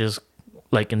element which is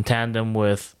like in tandem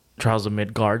with Trials of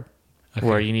Midgard,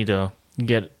 where you need to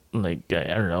get like I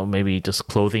don't know, maybe just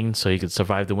clothing so you could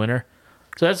survive the winter.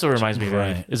 So that's what reminds me of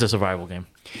it. It's a survival game.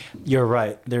 You're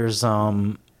right. There's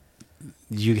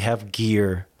you have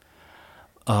gear,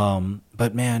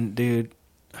 but man, dude,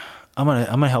 I'm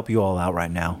gonna help you all out right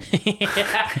now.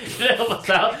 Help us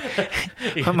out.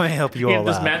 I'm gonna help you all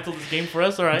out. Dismantle this game for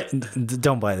us, all right?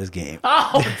 Don't buy this game.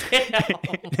 Oh damn!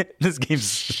 This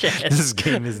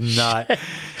game is not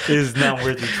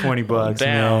worth your $20,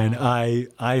 Damn. man.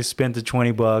 I spent the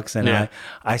 $20 and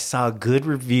I saw a good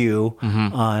review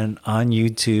on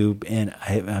YouTube, and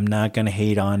I'm not gonna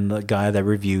hate on the guy that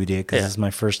reviewed it because this is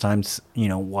my first time, you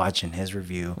know, watching his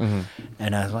review,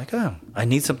 and I was like, oh, I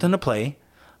need something to play.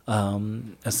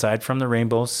 Aside from the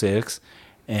Rainbow Six,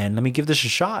 and let me give this a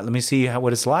shot. Let me see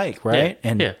what it's like, right?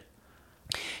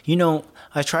 You know,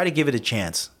 I try to give it a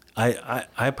chance.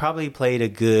 I probably played a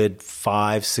good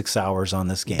 5-6 hours on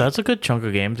this game. That's a good chunk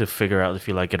of game to figure out if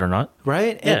you like it or not,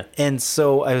 right? And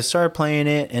so I started playing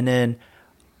it, and then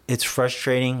it's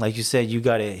frustrating. Like you said, you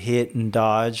got to hit and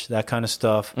dodge, that kind of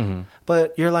stuff.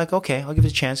 But you're like, okay, I'll give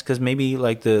it a chance because maybe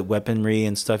like the weaponry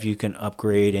and stuff you can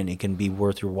upgrade, and it can be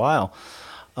worth your while.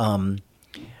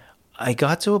 I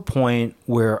got to a point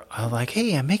where I'm like,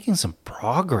 hey, I'm making some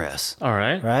progress. all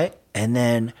right? Right? and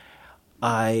then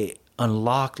I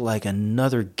unlocked like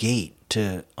another gate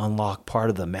to unlock part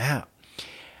of the map.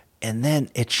 And then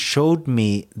it showed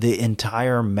me the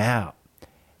entire map.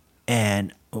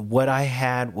 And what I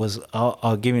had was,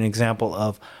 I'll give you an example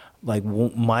of like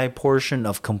my portion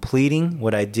of completing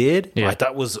what I did. Yeah. I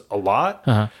thought was a lot,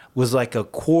 was like a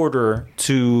quarter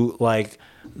to like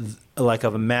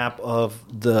of a map of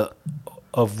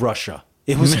Russia.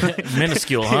 It was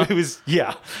minuscule, huh? It was,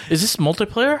 yeah. Is this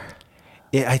multiplayer?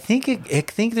 I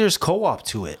think there's co-op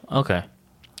to it. Okay.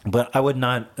 But I would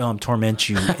not torment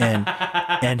you and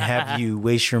have you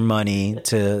waste your money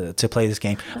to play this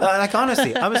game. Like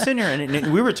honestly, I was sitting here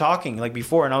and we were talking like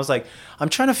before, and I was like, I'm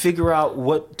trying to figure out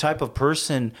what type of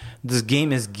person this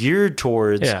game is geared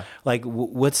towards. Yeah. Like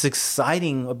what's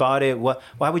exciting about it? Why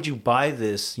would you buy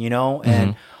this? You know?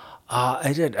 And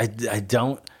I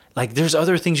don't like. There's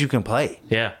other things you can play.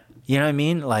 Yeah. You know what I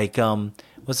mean? Like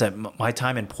what's that? My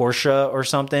Time in Portia or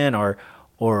something or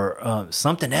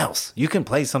something else. You can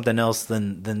play something else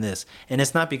than this, and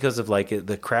it's not because of like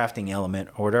the crafting element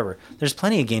or whatever. There's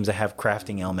plenty of games that have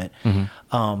crafting element.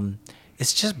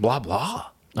 It's just blah blah.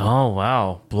 Oh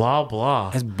wow, blah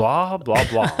blah. It's blah blah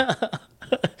blah.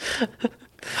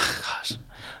 Gosh,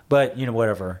 but you know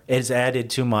whatever. It's added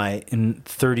to my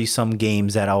 30-some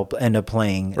games that I'll end up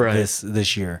playing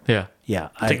this year. Yeah. Yeah.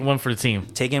 Take one for the team.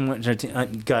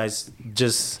 Guys,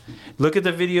 just look at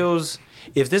the videos.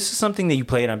 If this is something that you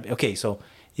played on, okay, so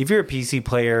if you're a PC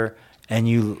player and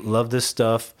you love this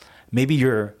stuff, maybe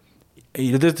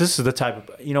this is the type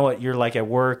of, you know what, you're like at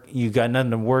work, you got nothing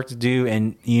to work to do,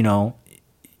 and you know,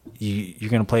 you're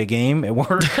going to play a game at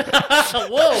work.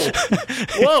 Whoa,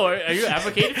 are you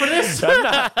advocating for this? I'm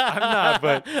not,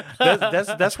 but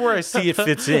that's where I see it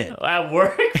fits in. At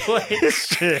work? Like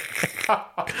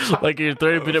your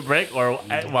 30-minute break or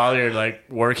while you're like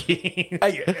working?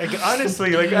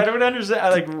 Honestly, like I don't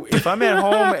understand. Like if I'm at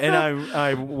home and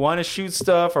I want to shoot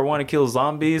stuff or want to kill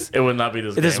zombies, it would not be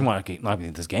this game. It doesn't want to be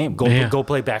this game. Go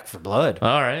play Back 4 Blood.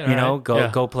 All right.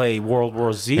 Go play World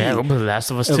War Z. Yeah, go play Last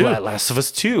of Us 2. Last of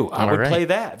Us 2. I would play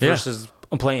that versus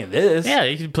I'm playing this. Yeah,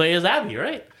 you can play as Abby,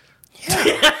 right?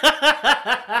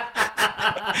 Yeah.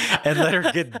 And let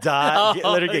her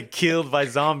get killed by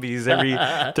zombies every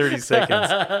 30 seconds.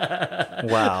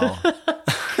 Wow.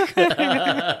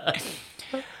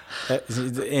 That's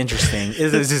interesting.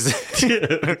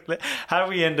 How do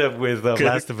we end up with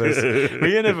Last of Us?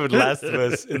 We end up with Last of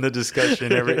Us in the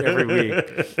discussion every week.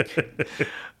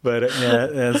 But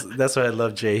yeah, that's why I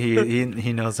love Jay.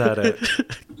 He knows how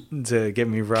to get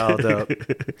me riled up.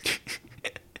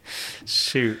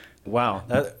 Shoot. Wow.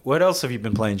 What else have you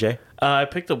been playing, Jay? I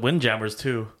picked up Windjammers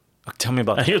too. Tell me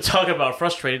about that. You're talking about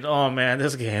frustrated. Oh man,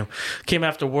 this game came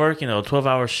after work.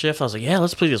 12-hour shift. I was like, yeah,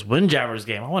 let's play this Windjammers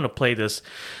game. I want to play this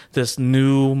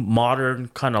new modern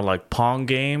kind of like Pong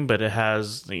game, but it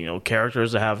has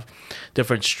characters that have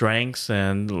different strengths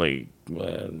and like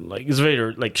it's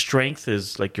very like strength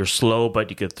is like you're slow, but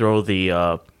you could throw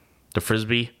the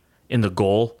frisbee in the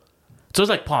goal. So it's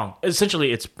like Pong.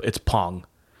 Essentially, it's Pong,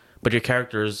 but your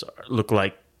characters look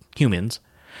like humans,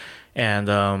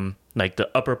 and like the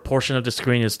upper portion of the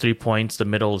screen is 3 points, the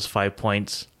middle is 5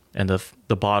 points, and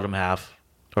the bottom half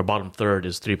or bottom third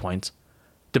is 3 points,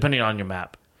 depending on your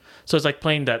map. So it's like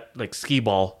playing that like skee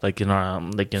ball, like in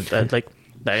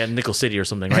Nickel City or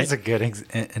something, right? That's a good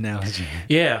analogy.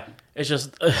 Yeah, it's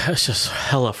just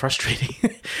hella frustrating.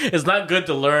 It's not good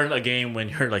to learn a game when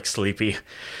you're like sleepy.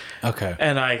 Okay.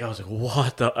 And I was like,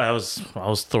 what the? I was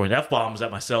throwing F-bombs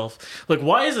at myself. Like,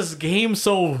 why is this game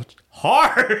so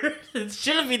hard? It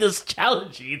shouldn't be this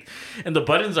challenging. And the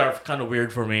buttons are kind of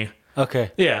weird for me.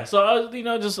 Okay. Yeah. So,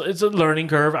 it's a learning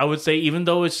curve, I would say, even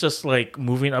though it's just like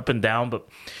moving up and down, but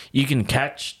you can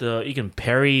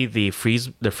parry the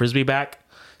frisbee back.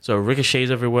 So it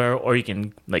ricochets everywhere, or you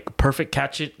can like perfect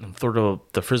catch it and throw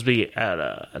the frisbee at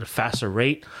a faster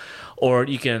rate, or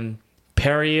you can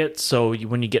parry it, so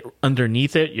when you get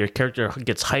underneath it, your character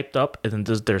gets hyped up and then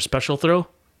does their special throw.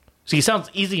 So it sounds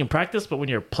easy in practice, but when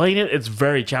you're playing it, it's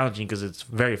very challenging because it's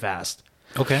very fast.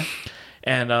 Okay.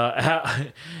 And I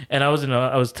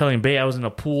was telling Bay I was in a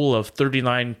pool of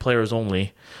 39 players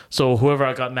only. So whoever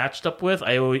I got matched up with,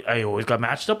 I always got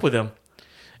matched up with him.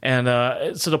 And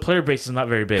so the player base is not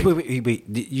very big. Wait.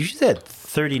 You said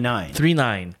 39.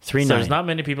 39. So there's not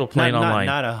many people playing online.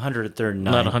 Not 139.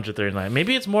 Not 139.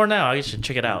 Maybe it's more now. I should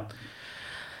check it out.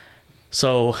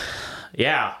 So,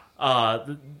 yeah.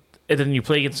 And then you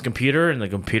play against the computer, and the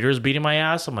computer is beating my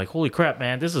ass. I'm like, holy crap,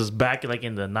 man. This is back like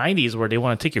in the 90s where they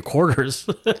want to take your quarters.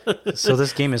 So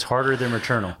this game is harder than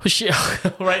Returnal.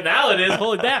 Right now it is.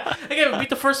 Holy damn. I can't even beat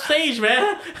the first stage,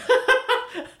 man.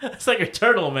 It's like a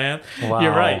turtle, man. Wow.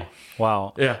 You're right.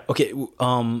 Wow. Yeah. Okay.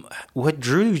 What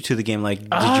drew you to the game? Like,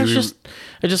 did I you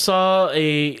just saw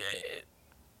a.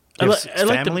 I like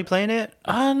family playing it?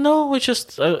 No, it's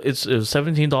just it was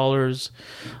 $17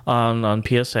 on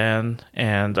PSN,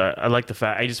 and I like the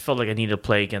fact I just felt like I needed to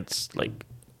play against like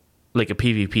a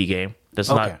PvP game. That's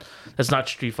not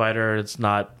Street Fighter. It's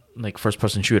not like first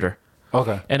person shooter.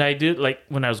 Okay. And I did like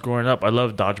when I was growing up. I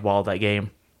loved Dodgeball. That game.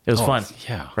 It was fun.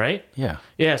 Yeah. Right. Yeah.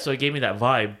 Yeah. So it gave me that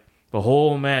vibe. But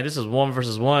oh man, this is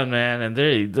 1v1, man,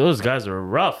 and those guys are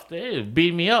rough. They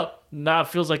beat me up. Now it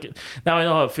feels like it. Now I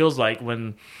know how it feels like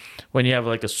when you have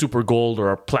like a super gold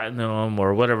or a platinum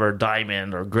or whatever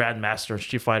diamond or grandmaster in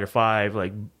Street Fighter 5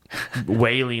 like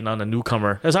wailing on a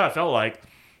newcomer. That's how it felt like.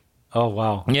 Oh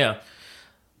wow. Yeah.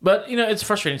 But it's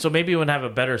frustrating. So maybe when I have a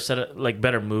better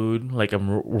better mood, like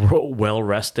I'm well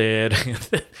rested,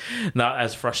 not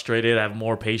as frustrated, I have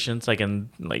more patience, I can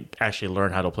like actually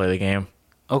learn how to play the game.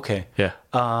 Okay. Yeah.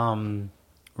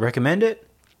 Recommend it?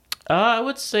 I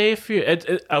would say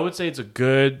I would say it's a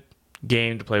good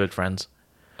game to play with friends.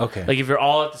 Okay. Like if you're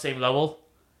all at the same level,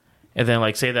 and then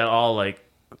like say that all like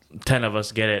 10 of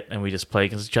us get it, and we just play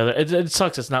against each other. It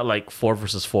sucks. It's not like 4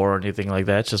 versus 4 or anything like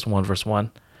that. It's just 1 versus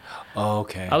 1.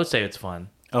 Okay. I would say it's fun.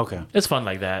 Okay. It's fun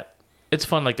like that. It's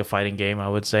fun like a fighting game, I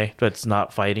would say, but it's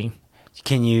not fighting.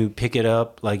 Can you pick it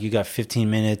up like you got 15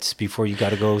 minutes before you got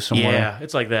to go somewhere? Yeah,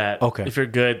 it's like that. Okay. If you're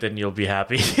good, then you'll be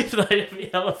happy. If not, you'll be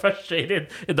hella frustrated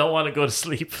and don't want to go to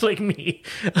sleep like me.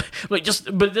 But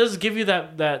it does give you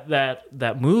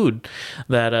that mood,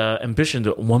 that ambition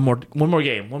to one more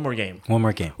game. One more game.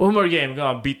 I'm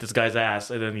gonna beat this guy's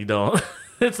ass, and then you don't.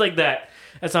 It's like that.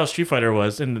 That's how Street Fighter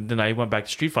was, and then I went back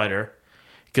to Street Fighter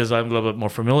because I'm a little bit more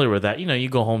familiar with that. You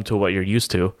go home to what you're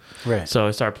used to. Right. So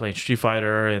I started playing Street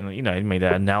Fighter, and I made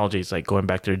that analogy. It's like going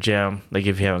back to the gym. Like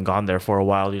if you haven't gone there for a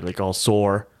while, you're like all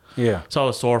sore. Yeah. So I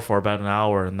was sore for about an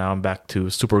hour, and now I'm back to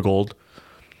Super Gold.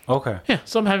 Okay. Yeah.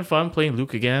 So I'm having fun playing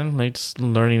Luke again, like just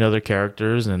learning other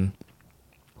characters, and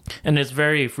it's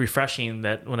very refreshing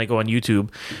that when I go on YouTube,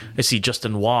 I see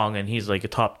Justin Wong, and he's like a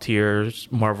top tier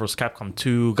Marvel's Capcom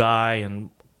 2 guy, and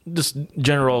just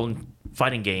general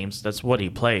fighting games. That's what he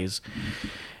plays.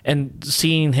 And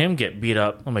seeing him get beat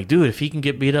up, I'm like, dude, if he can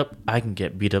get beat up, I can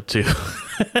get beat up too.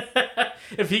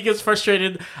 If he gets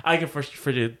frustrated, I get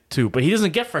frustrated too. But he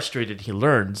doesn't get frustrated. He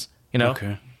learns,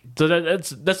 Okay. So that's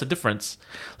the difference.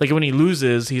 Like when he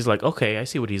loses, he's like, okay, I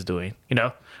see what he's doing,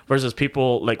 Versus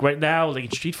people like right now, like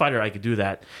in Street Fighter, I could do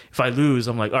that. If I lose,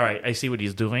 I'm like, all right, I see what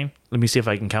he's doing. Let me see if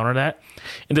I can counter that.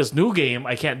 In this new game,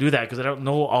 I can't do that because I don't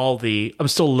know I'm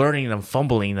still learning and I'm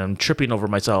fumbling and I'm tripping over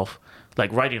myself.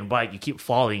 Like riding a bike, you keep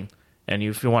falling, and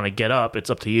if you want to get up, it's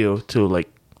up to you to like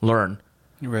learn.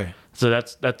 Right. So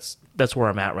that's where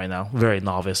I'm at right now. Very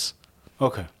novice.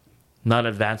 Okay. Not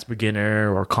advanced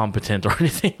beginner or competent or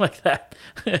anything like that.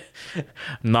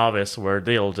 Novice, where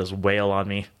they'll just wail on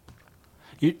me.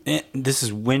 This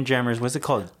is Windjammers. What's it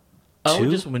called? Oh,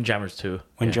 just Windjammers 2.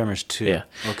 Windjammers 2. Yeah.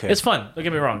 Okay. It's fun. Don't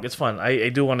get me wrong. It's fun. I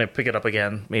do want to pick it up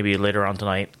again, maybe later on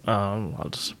tonight. I'll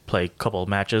just play a couple of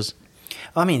matches.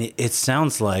 I mean, it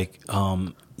sounds like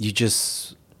you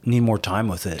just need more time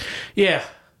with it. Yeah.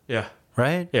 Yeah.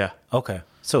 Right? Yeah. Okay.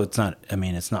 So it's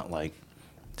not like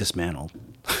dismantled.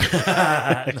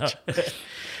 No.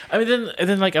 I mean,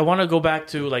 then like I want to go back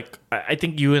to like I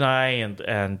think you and I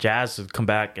and Jazz would come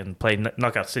back and play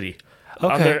Knockout City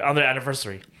on their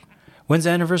anniversary. When's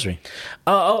the anniversary?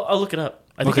 I'll look it up.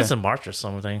 I think Okay. it's in March or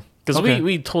something. Because Okay.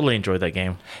 we totally enjoyed that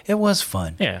game. It was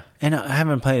fun. Yeah. And I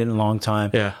haven't played it in a long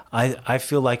time. Yeah. I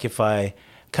feel like if I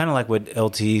kind of like what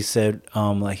LT said,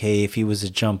 like, hey, if he was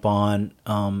to jump on,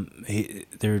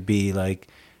 there would be like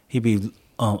he'd be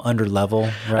under level,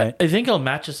 right? I think it'll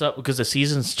match us up because the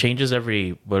seasons changes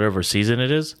every whatever season it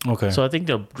is. Okay. So I think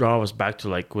they'll draw us back to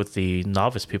like with the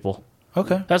novice people.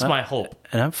 Okay. That's my hope.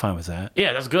 And I'm fine with that.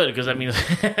 Yeah, that's good because I mean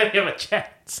we have a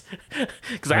chance.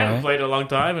 Because I haven't Right. played in a long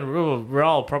time and we're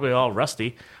all probably all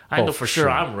rusty. I know for sure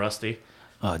I'm rusty.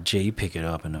 Jay, you pick it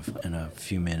up in a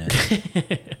few minutes.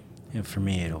 And for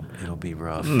me, it'll be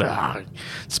rough. Nah,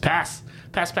 it's pass,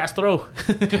 throw.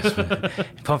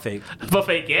 Pump fake.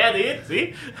 Buffet, yeah, dude.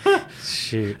 See,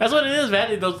 Shoot. that's what it is,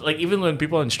 man. Those, like even when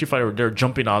people in Street Fighter they're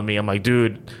jumping on me, I'm like,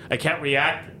 dude, I can't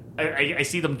react. I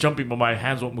see them jumping, but my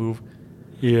hands won't move.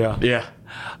 Yeah. Yeah.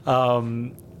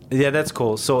 Yeah, that's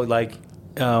cool. So, like,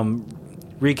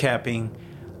 recapping,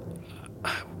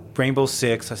 Rainbow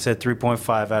Six, I said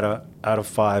 3.5 out of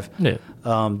 5. Yeah.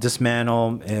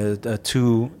 Dismantle, a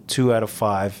 2 out of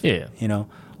 5. Yeah.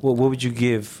 What would you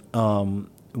give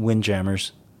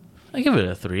Windjammers? I give it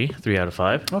a 3 out of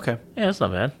 5. Okay. Yeah, that's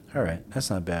not bad. All right. That's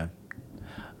not bad.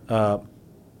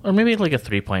 or maybe like a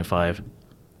 3.5.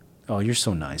 Oh, you're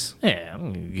so nice. Yeah,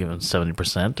 I'm gonna give them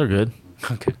 70%. They're good.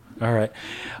 Okay. All right.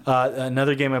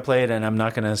 Another game I played, and I'm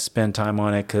not going to spend time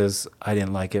on it because I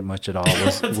didn't like it much at all.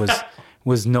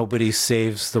 Was Nobody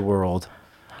Saves the World.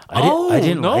 I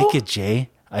didn't like it, Jay.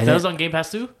 That was on Game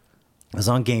Pass too. It was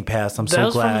on Game Pass. I'm That so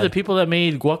was glad. from the people that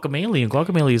made Guacamelee, and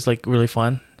Guacamelee is like really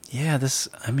fun. Yeah,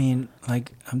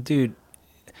 dude,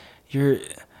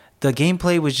 the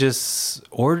gameplay was just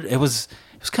it was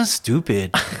kind of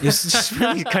stupid. It was just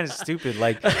really kind of stupid.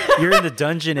 Like you're in the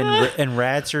dungeon and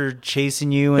rats are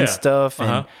chasing you and stuff.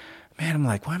 And man, I'm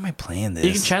like, why am I playing this?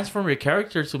 You can transform your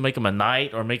character to make him a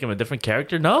knight or make him a different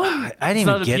character. No, I didn't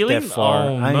even get that far.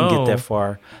 Oh, I didn't get that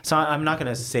far. So I'm not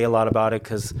gonna say a lot about it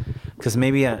because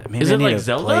maybe I need like to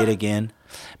Zelda? play it again.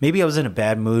 Maybe I was in a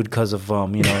bad mood because of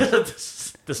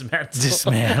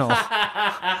Dismantle.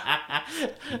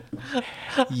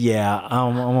 Yeah,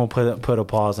 I'm gonna put a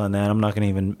pause on that. I'm not gonna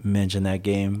even mention that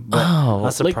game.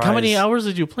 But like how many hours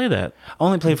did you play that? I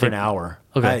only played for an hour.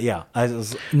 Okay, I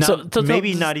was not,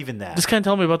 maybe not even that. Just kind of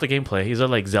tell me about the gameplay. Is it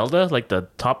like Zelda, like the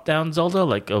top-down Zelda,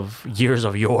 like of years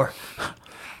of yore?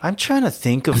 I'm trying to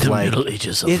think of The like Middle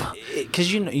Ages of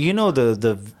because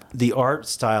the art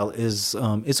style is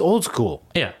it's old school.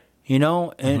 Yeah.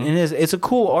 And it's a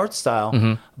cool art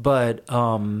style, but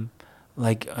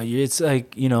it's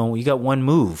like you got one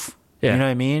move. Yeah. You know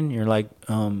what I mean? You're like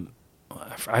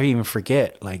I even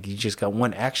forget, like you just got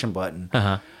one action button.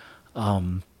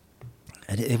 And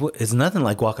it's nothing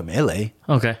like Guacamelee.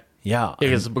 Okay. Yeah,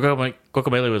 because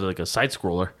Guacamelee was like a side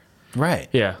scroller. Right.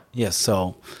 Yeah. Yeah.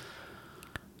 So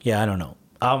I don't know.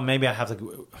 Maybe I have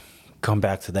to come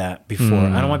back to that before.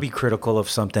 I don't want to be critical of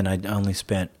something I only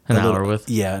spent an hour with.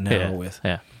 Yeah, an hour with.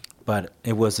 Yeah. But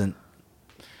it wasn't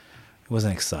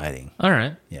exciting. All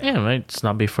right. Yeah, it might just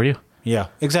not be for you. Yeah,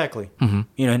 exactly.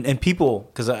 And people,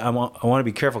 because I want to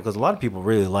be careful because a lot of people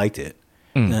really liked it.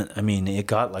 I mean, it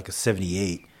got like a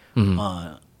 78,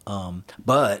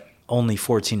 but only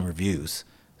 14 reviews.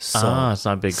 So it's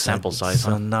not a big sample size.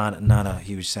 So not a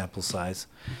huge sample size.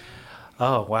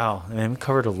 Oh wow! I mean, we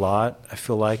covered a lot. I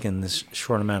feel like in this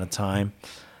short amount of time.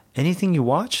 Anything you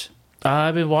watch?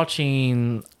 I've been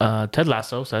watching Ted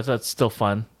Lasso, so that's still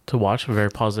fun to watch. A very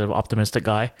positive, optimistic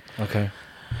guy. Okay.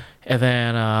 And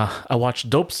then I watched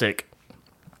Dope Sick.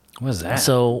 What is that?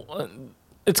 So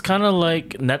it's kind of like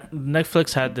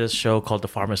Netflix had this show called The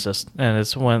Pharmacist, and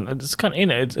it's kind of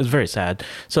it's very sad.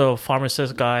 So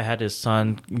pharmacist guy had his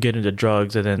son get into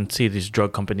drugs, and then see these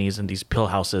drug companies and these pill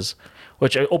houses,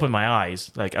 which opened my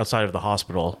eyes. Like outside of the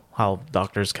hospital, how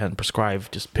doctors can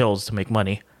prescribe just pills to make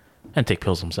money, and take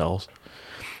pills themselves,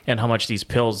 and how much these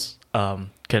pills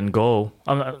can go,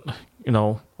 on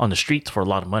the streets for a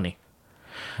lot of money.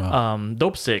 Wow.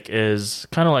 Dope Sick is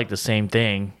kind of like the same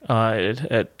thing.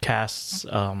 It casts,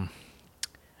 I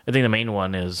think the main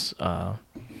one is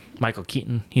Michael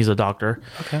Keaton. He's a doctor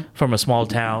from a small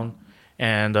town,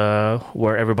 and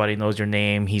where everybody knows your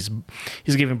name. He's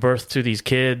giving birth to these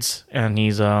kids, and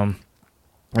he's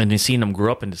seeing them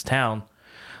grow up in this town.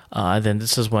 Then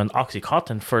this is when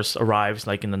OxyContin first arrives,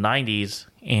 like in the 90s,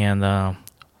 and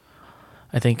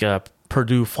I think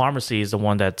Purdue Pharmacy is the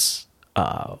one that's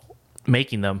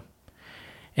making them.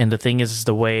 And the thing is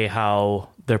the way how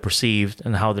they're perceived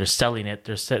and how they're selling it.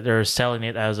 They're selling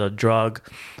it as a drug.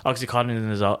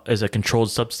 OxyContin is a controlled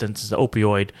substance, is an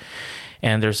opioid,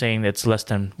 and they're saying it's less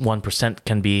than 1%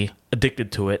 can be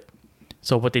addicted to it.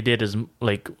 So what they did is,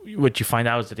 like, what you find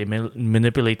out is that they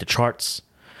manipulate the charts,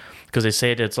 because they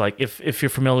say that it's like if you're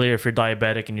familiar, if you're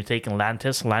diabetic and you're taking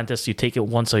Lantus, you take it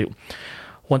once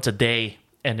a day,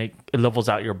 and it levels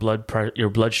out your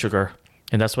blood sugar.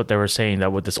 And that's what they were saying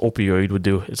that what this opioid would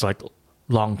do. It's like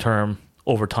long term,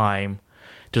 over time.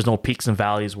 There's no peaks and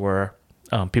valleys where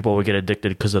people would get addicted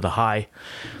because of the high.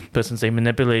 But since they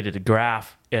manipulated the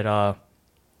graph, it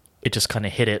just kind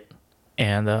of hit it.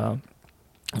 And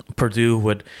Purdue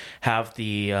would have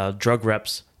the drug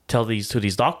reps tell these to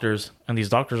these doctors, and these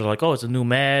doctors are like, oh, it's a new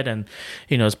med, and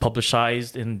it's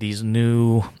publicized in these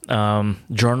new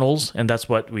journals, and that's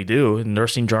what we do in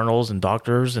nursing journals and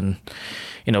doctors, and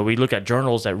we look at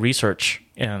journals that research,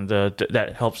 and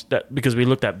that helps, that because we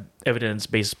looked at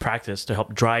evidence-based practice to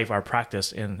help drive our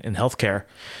practice in healthcare.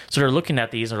 So they're looking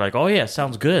at these and they're like, oh yeah,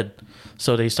 sounds good.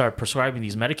 So they start prescribing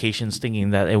these medications thinking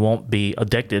that it won't be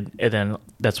addicted, and then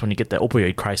that's when you get the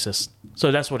opioid crisis.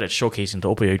 So that's what it's showcasing, the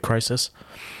opioid crisis.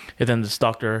 And then this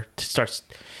doctor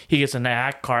he gets in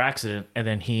a car accident, and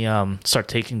then he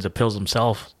starts taking the pills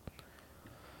himself.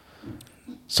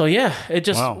 So yeah, it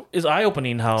just is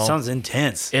eye-opening how... Sounds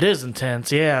intense. It is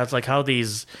intense, yeah. It's like how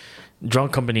these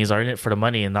drug companies are in it for the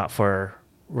money and not for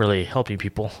really helping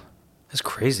people. That's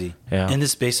crazy. Yeah. And this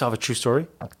is based off a true story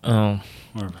Um,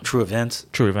 or true events,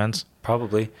 true events.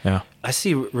 probably. Yeah. I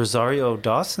see Rosario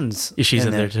Dawson's. She's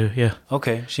in there too. Yeah.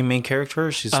 Okay, she main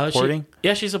character. She's supporting.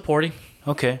 She's supporting.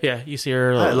 Okay. Yeah, you see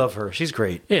her. I love her. She's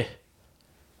great. Yeah.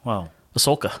 Wow.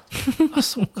 Ahsoka.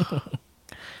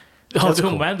 That's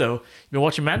cool. Mando. You been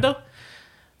watching Mando?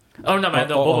 Oh, not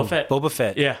Mando. Boba Fett. Boba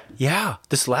Fett. Yeah. Yeah.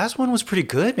 This last one was pretty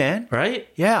good, man. Right?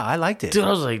 Yeah, I liked it. Dude, I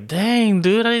was like, dang,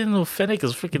 dude, I didn't know Fennec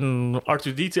is freaking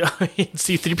R2D2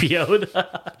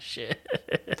 C3PO. Shit.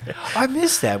 I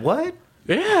missed that. What?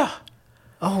 Yeah.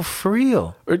 Oh, for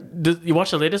real? Or did you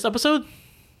watch the latest episode?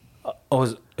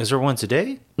 Oh, is there one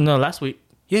today? No, last week.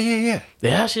 Yeah.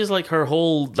 Yeah, she's like her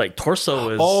whole like torso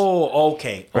is. Oh,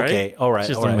 okay. right? Okay. All right.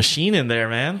 She's all a right. machine in there,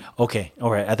 man. Okay.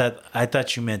 All right. I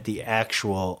thought you meant the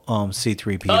actual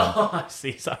C3PO. Oh, I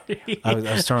see. Sorry. I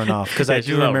was thrown off because Yeah, I she's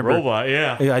do a remember. robot.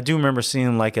 Yeah. I do remember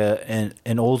seeing like an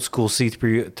old school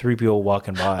C3PO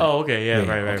walking by. Oh, okay. Yeah.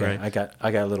 Right. I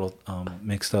got a little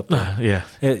mixed up there. Yeah.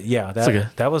 Yeah, okay.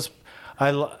 that was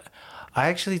I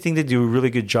actually think they do a really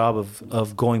good job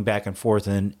of going back and forth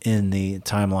in the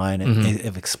timeline and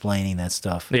of explaining that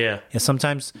stuff. Yeah. And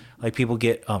sometimes like people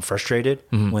get frustrated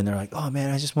when they're like, "Oh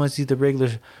man, I just want to see the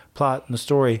regular plot and the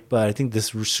story," but I think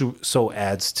this so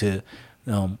adds to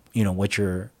what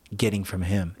you're getting from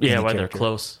him. Yeah. in the Why they're character.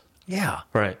 close. Yeah.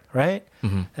 Right. Right.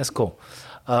 That's cool.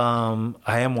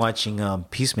 I am watching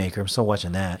Peacemaker. I'm still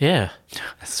watching that. Yeah.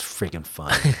 That's freaking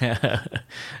fun.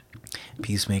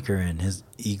 Peacemaker and his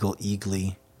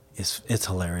Eagly it's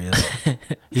hilarious.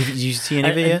 you see any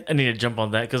of it yet? I need to jump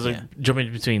on that because they're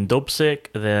jumping between Dope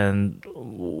Sick, then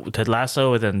Ted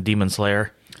Lasso, and then Demon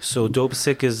Slayer. So Dope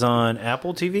Sick is on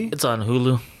Apple TV? It's on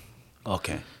Hulu.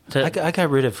 Okay. I got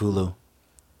rid of Hulu.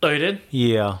 Oh, you did?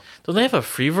 Yeah. Don't they have a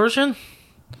free version?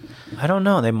 I don't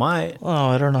know. They might. Oh,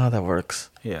 I don't know how that works.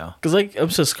 Yeah. Because like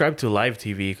I'm subscribed to Live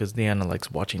TV because Deanna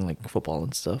likes watching like football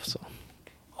and stuff. So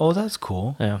Oh, that's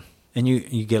cool. yeah, And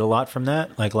you get a lot from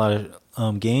that? Like a lot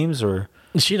of games or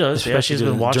she does. Yeah, especially she's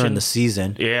been watching during the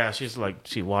season. Yeah,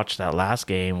 she watched that last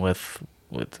game with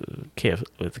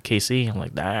KC. I'm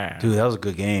like, damn. Dude, that was a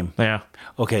good game. Yeah.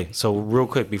 Okay, so real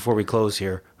quick before we close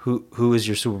here, who is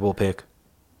your Super Bowl pick?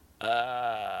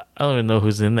 I don't even know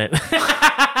who's in it.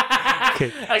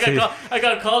 Okay. I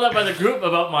got called up by the group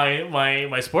about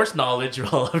my sports knowledge.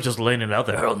 Well, I'm just laying it out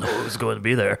there. I don't know who's going to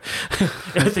be there.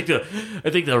 I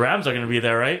think the Rams are going to be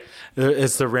there, right?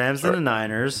 It's the Rams and the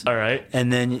Niners. All right.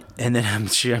 And then I'm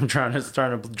starting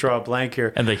to draw a blank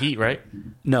here. And the Heat, right?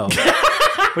 No.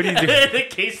 What do you do? The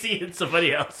KC and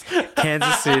somebody else.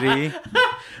 Kansas City.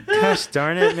 Gosh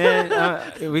darn it,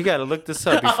 man. We got to look this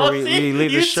up before we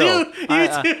leave the show.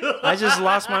 I just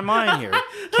lost my mind here.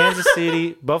 Kansas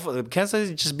City, Buffalo. Kansas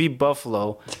City just beat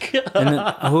Buffalo. And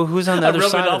then, who's on the other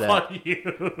side of that? On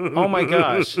you. Oh my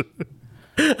gosh.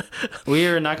 We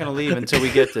are not going to leave until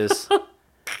we get this.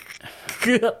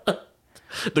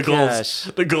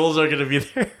 The goals are going to be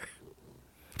there.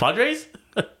 Padres?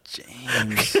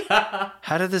 James.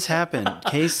 How did this happen?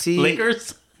 KC?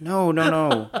 Lakers? No.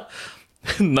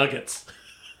 Nuggets.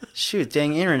 Shoot,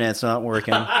 dang, internet's not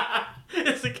working.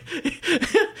 It's like,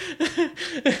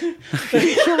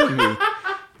 You're killing me.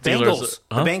 Steelers, Bengals.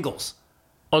 huh? The Bengals.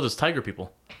 oh, there's Tiger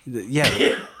people. Yeah.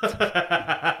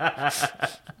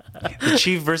 The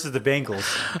Chiefs versus the Bengals.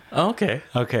 Okay.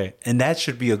 Okay. And that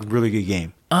should be a really good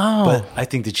game. Oh. But I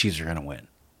think the Chiefs are going to win.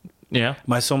 Yeah.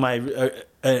 My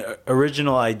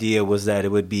original idea was that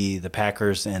it would be the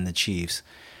Packers and the Chiefs.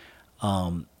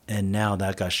 And now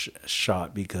that got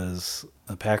shot because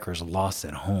the Packers lost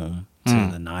at home to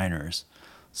the Niners.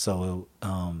 So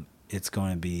it's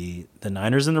going to be the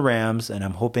Niners and the Rams, and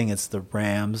I'm hoping it's the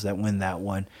Rams that win that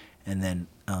one, and then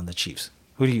the Chiefs.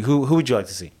 Who would you like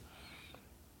to see?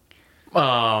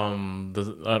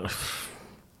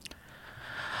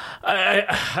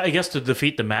 I guess to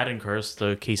defeat the Madden curse,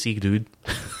 the KC dude,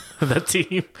 that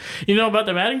team. You know about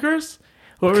the Madden curse?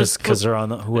 Because they're on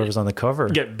whoever's on the cover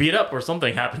get beat up or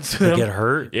something happens to they them. get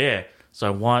hurt. Yeah. So I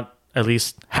want at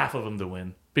least half of them to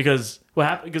win because what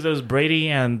happened? Because it was Brady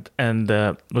and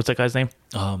what's that guy's name?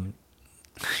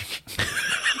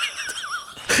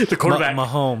 The quarterback.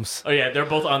 Mahomes. Oh yeah, they're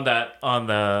both on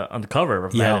the cover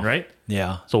of Madden, right?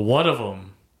 Yeah. So one of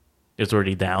them is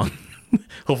already down.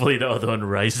 Hopefully the other one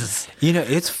rises. You know,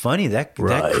 it's funny that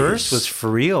curse was for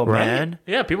real, man.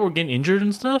 Yeah, people were getting injured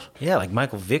and stuff Yeah, like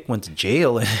Michael Vick went to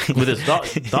jail with his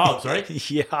dogs, right?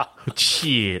 Yeah,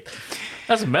 Shit,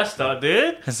 that's messed up,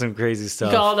 dude. that's some crazy You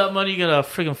stuff. got all that money, you gotta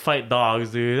freaking fight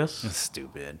dogs, dude. That's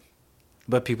stupid,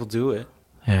 but people do it,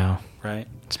 Yeah, right?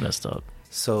 it's messed up.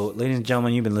 So, ladies and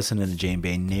gentlemen, you've been listening to Jane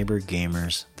Bay Neighbor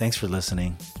Gamers. Thanks for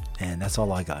listening, And that's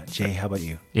all I got. Jay, how about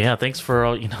you? Yeah, thanks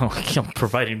for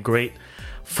providing great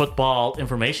football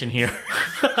information here.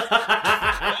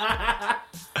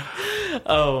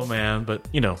 Oh man, but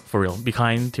for real, be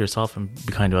kind to yourself and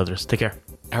be kind to others. Take care.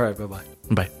 All right, bye-bye.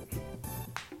 Bye.